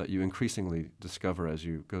 that you increasingly discover as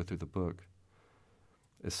you go through the book,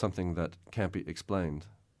 is something that can't be explained.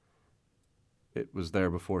 It was there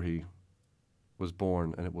before he was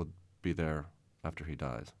born, and it will be there after he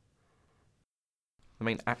dies. The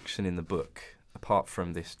main action in the book, apart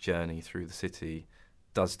from this journey through the city,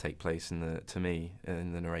 does take place in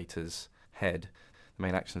the narrator's head. The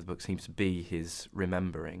main action of the book seems to be his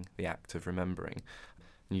remembering, the act of remembering.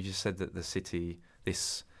 And you just said that the city,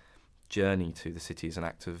 this journey to the city, is an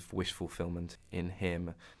act of wish fulfillment in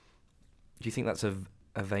him. Do you think that's a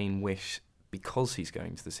vain wish because he's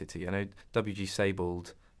going to the city? I know W.G.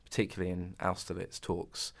 Sebald, particularly in Austerlitz,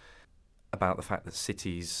 talks about the fact that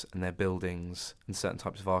cities and their buildings and certain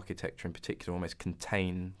types of architecture in particular almost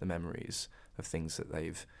contain the memories of things that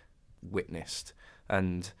they've witnessed.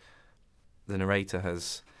 And the narrator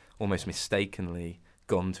has almost mistakenly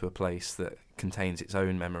gone to a place that contains its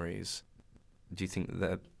own memories. Do you think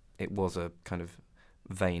that it was a kind of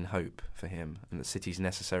vain hope for him, and that cities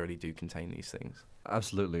necessarily do contain these things?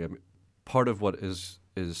 Absolutely. I mean, part of what is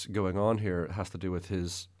going on here has to do with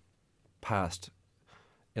his past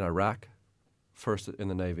in Iraq, first in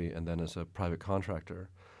the Navy and then as a private contractor.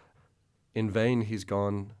 In vain, he's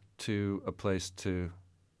gone to a place to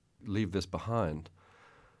leave this behind,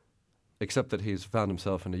 except that he's found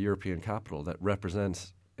himself in a European capital that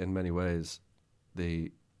represents, in many ways, a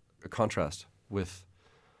contrast with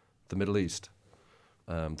the Middle East,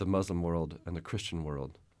 the Muslim world and the Christian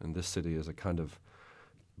world. And this city is a kind of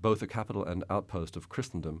both a capital and outpost of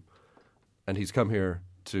Christendom. And he's come here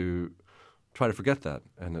to try to forget that,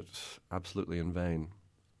 and it's absolutely in vain.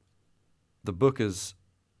 The book is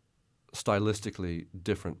stylistically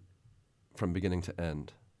different from beginning to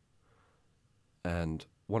end. And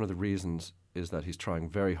one of the reasons is that he's trying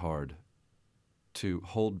very hard to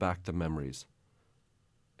hold back the memories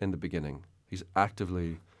in the beginning. He's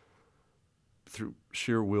actively, through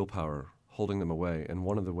sheer willpower, holding them away. And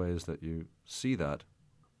one of the ways that you see that,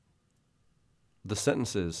 the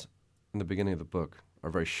sentences in the beginning of the book are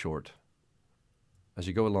very short. As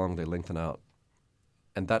you go along, they lengthen out.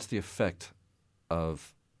 And that's the effect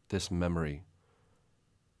of this memory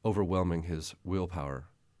overwhelming his willpower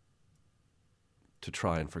to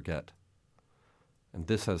try and forget. And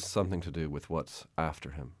this has something to do with what's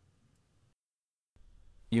after him.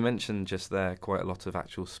 You mentioned just there quite a lot of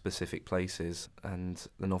actual specific places, and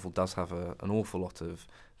the novel does have an awful lot of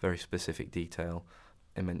very specific detail.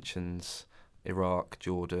 It mentions Iraq,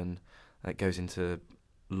 Jordan. It goes into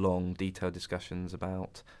long, detailed discussions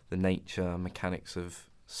about the nature, mechanics of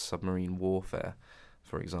submarine warfare,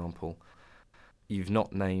 for example. You've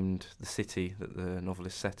not named the city that the novel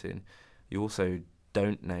is set in. You also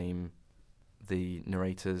don't name the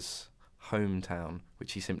narrator's hometown,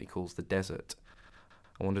 which he simply calls the desert.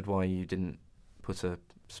 I wondered why you didn't put a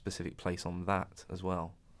specific place on that as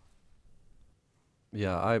well.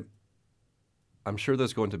 Yeah, I'm sure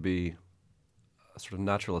there's going to be a sort of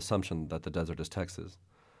natural assumption that the desert is Texas.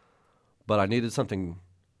 But I needed something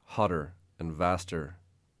hotter and vaster,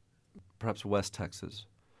 perhaps West Texas.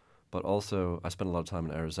 But also, I spent a lot of time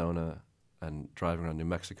in Arizona and driving around New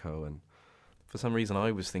Mexico. And for some reason,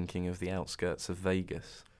 I was thinking of the outskirts of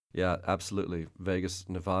Vegas. Yeah, absolutely. Vegas,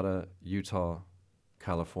 Nevada, Utah,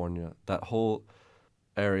 California, that whole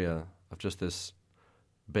area of just this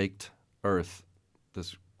baked earth,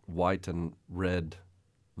 this white and red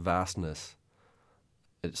vastness.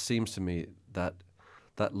 It seems to me that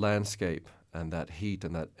that landscape and that heat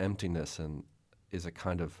and that emptiness and is a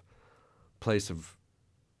kind of place of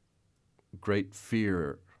great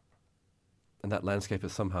fear, and that landscape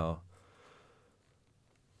is somehow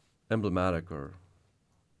emblematic or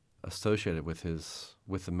associated with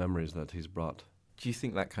the memories that he's brought. Do you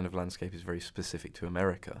think that kind of landscape is very specific to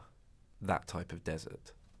America, that type of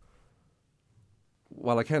desert?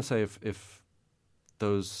 Well, I can't say if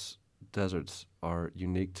those deserts are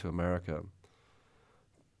unique to America.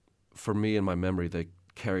 For me, in my memory, they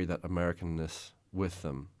carry that Americanness with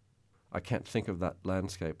them. I can't think of that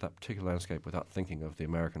landscape, that particular landscape, without thinking of the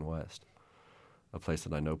American West, a place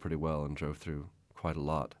that I know pretty well and drove through quite a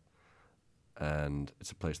lot, and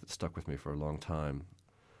it's a place that stuck with me for a long time.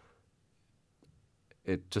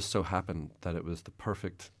 It just so happened that it was the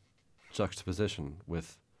perfect juxtaposition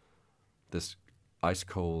with this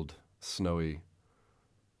ice-cold, snowy,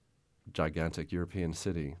 gigantic European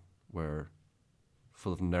city where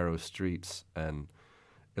full of narrow streets and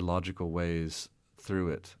illogical ways through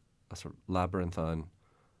it, a sort of labyrinthine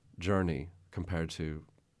journey compared to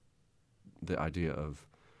the idea of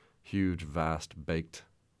huge, vast, baked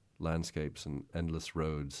landscapes and endless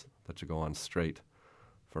roads that you go on straight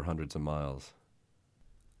for hundreds of miles.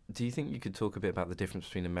 Do you think you could talk a bit about the difference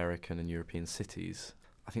between American and European cities?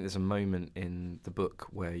 I think there's a moment in the book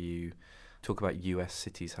where you talk about US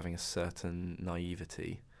cities having a certain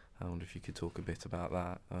naivety. I wonder if you could talk a bit about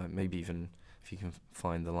that, maybe even if you can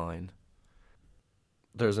find the line.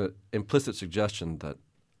 There's an implicit suggestion that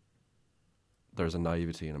there's a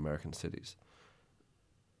naivety in American cities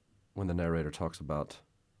when the narrator talks about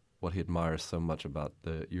what he admires so much about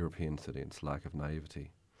the European city and its lack of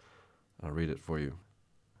naivety. I'll read it for you.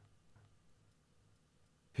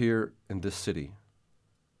 Here in this city,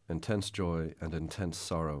 intense joy and intense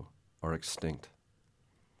sorrow are extinct.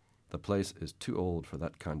 The place is too old for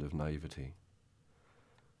that kind of naivety.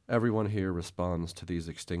 Everyone here responds to these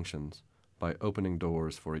extinctions by opening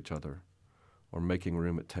doors for each other or making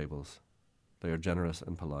room at tables. They are generous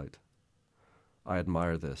and polite. I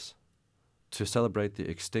admire this. To celebrate the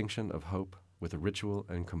extinction of hope with ritual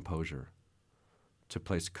and composure. To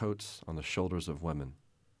place coats on the shoulders of women.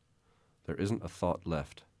 There isn't a thought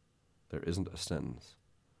left. There isn't a sentence.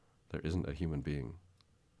 There isn't a human being.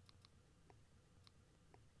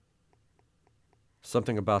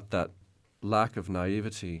 Something about that lack of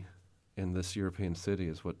naivety in this European city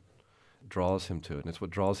is what draws him to it. And it's what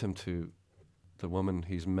draws him to the woman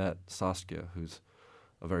he's met, Saskia, who's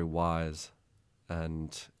a very wise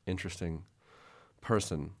and interesting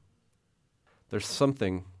person. There's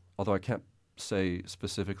something, although I can't say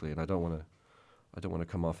specifically, and I don't want to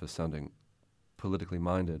come off as sounding politically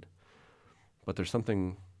minded, but there's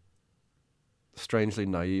something strangely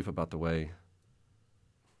naive about the way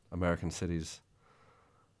American cities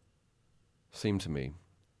seem to me.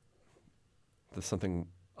 There's something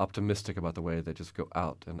optimistic about the way they just go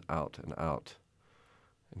out and out and out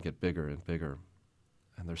and get bigger and bigger.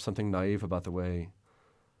 And there's something naive about the way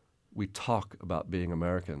we talk about being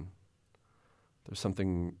American. There's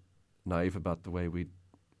something naive about the way we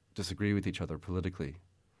disagree with each other politically.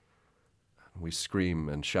 We scream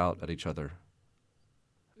and shout at each other.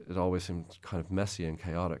 It always seems kind of messy and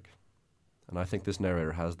chaotic. And I think this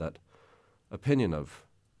narrator has that opinion of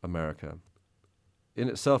America. In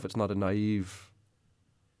itself, it's not a naive,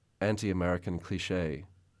 anti-American cliche.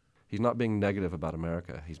 He's not being negative about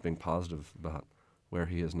America. He's being positive about where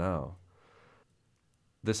he is now.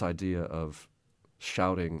 This idea of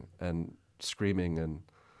shouting and screaming and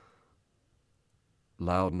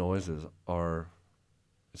loud noises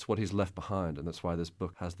it's what he's left behind, and that's why this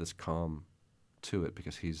book has this calm to it,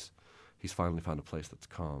 because he's finally found a place that's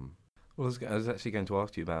calm. Well, I was actually going to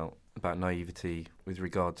ask you about naivety with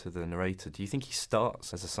regard to the narrator. Do you think he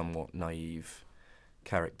starts as a somewhat naive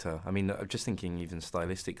character? I mean, I'm just thinking even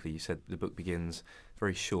stylistically, you said the book begins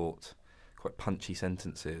very short, quite punchy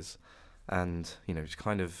sentences, and, it's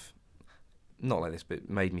kind of, not like this, but it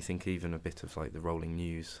made me think even a bit of like the rolling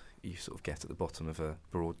news you sort of get at the bottom of a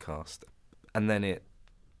broadcast. And then it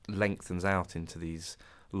lengthens out into these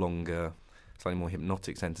longer, slightly more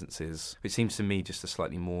hypnotic sentences, which seems to me just a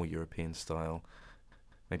slightly more European style.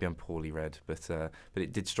 Maybe I'm poorly read, but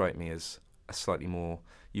it did strike me as a slightly more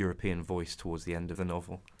European voice towards the end of the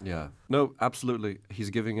novel. Yeah. No, absolutely.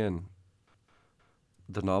 He's giving in.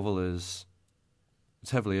 The novel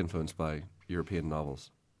it's heavily influenced by European novels.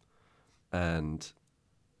 And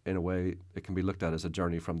in a way, it can be looked at as a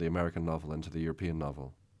journey from the American novel into the European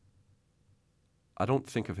novel. I don't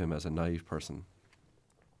think of him as a naive person,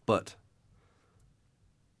 but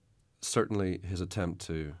certainly his attempt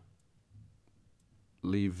to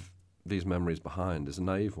leave these memories behind is a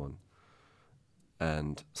naive one.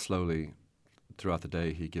 And slowly, throughout the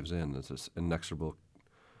day, he gives in. There's this inexorable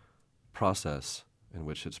process in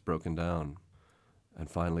which it's broken down. And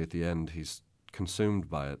finally, at the end, he's consumed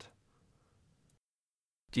by it.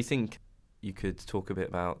 Do you think you could talk a bit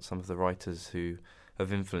about some of the writers who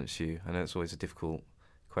have influenced you? I know it's always a difficult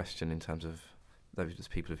question in terms of those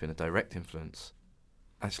people who've been a direct influence.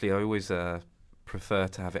 Actually, I always prefer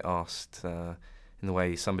to have it asked in the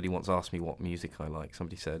way somebody once asked me what music I like.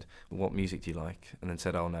 Somebody said, "What music do you like?" And then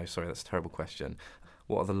said, "Oh no, sorry, that's a terrible question.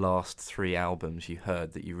 What are the last 3 albums you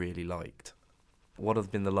heard that you really liked?" What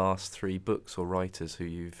have been the last 3 books or writers who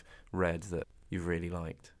you've read that you've really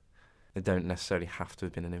liked? They don't necessarily have to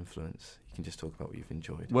have been an influence. You can just talk about what you've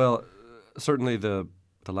enjoyed. Well, certainly the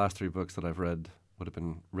last 3 books that I've read would have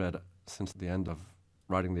been read since the end of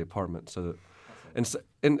writing The Apartment. So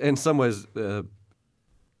in some ways,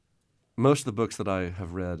 most of the books that I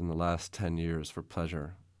have read in the last 10 years for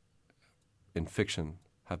pleasure in fiction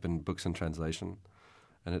have been books in translation.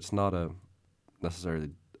 And it's not necessarily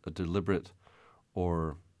a deliberate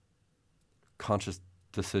or conscious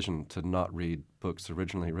decision to not read books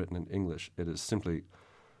originally written in English. It is simply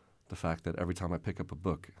the fact that every time I pick up a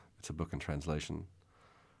book, it's a book in translation.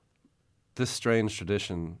 This strange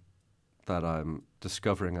tradition that I'm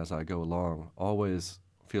discovering as I go along always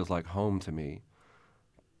feels like home to me.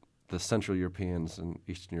 The Central Europeans and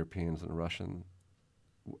Eastern Europeans and Russian,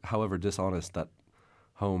 however dishonest that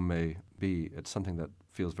home may be, it's something that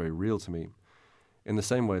feels very real to me. In the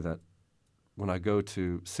same way that when I go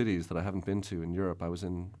to cities that I haven't been to in Europe, I was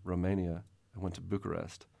in Romania, I went to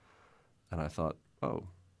Bucharest, and I thought, oh,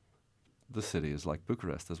 this city is like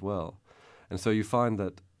Bucharest as well. And so you find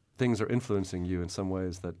that things are influencing you in some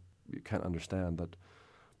ways that you can't understand, that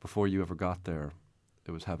before you ever got there,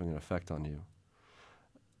 it was having an effect on you.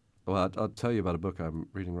 Well, I'll tell you about a book I'm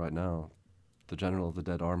reading right now, The General of the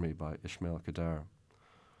Dead Army by Ismail Kadar.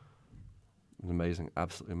 An amazing,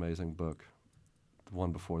 absolutely amazing book. The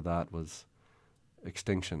one before that was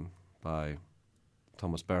Extinction by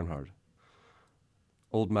Thomas Bernhard.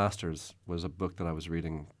 Old Masters was a book that I was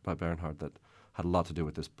reading by Bernhard that had a lot to do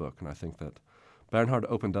with this book, and I think that Bernhard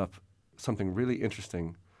opened up something really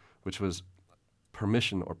interesting, which was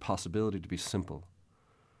permission or possibility to be simple.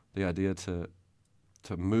 The idea to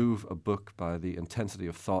move a book by the intensity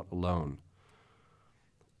of thought alone,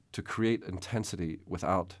 to create intensity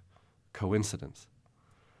without coincidence.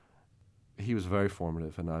 He was very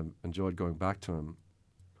formative, and I've enjoyed going back to him.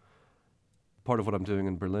 Part of what I'm doing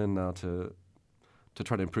in Berlin now to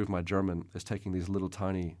try to improve my German is taking these little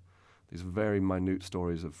tiny, these very minute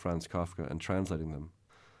stories of Franz Kafka and translating them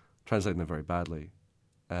very badly,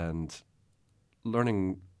 and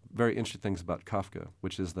learning very interesting things about Kafka,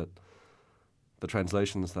 which is that the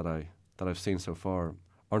translations that I've seen so far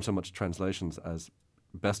aren't so much translations as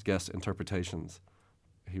best guess interpretations.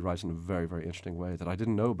 He writes in a very, very interesting way that I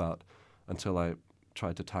didn't know about until I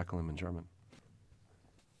tried to tackle him in German.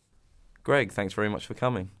 Greg, thanks very much for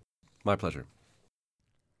coming. My pleasure.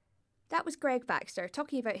 That was Greg Baxter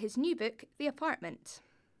talking about his new book, The Apartment.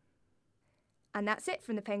 And that's it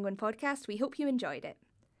from the Penguin Podcast. We hope you enjoyed it.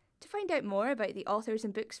 To find out more about the authors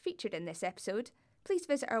and books featured in this episode, please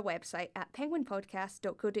visit our website at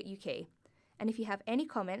penguinpodcast.co.uk. And if you have any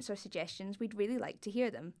comments or suggestions, we'd really like to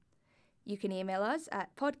hear them. You can email us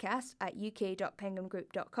at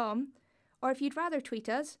podcast@uk.penguingroup.com, or if you'd rather tweet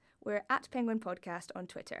us, we're at Penguin Podcast on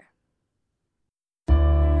Twitter.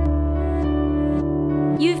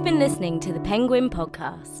 You've been listening to the Penguin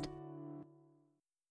Podcast.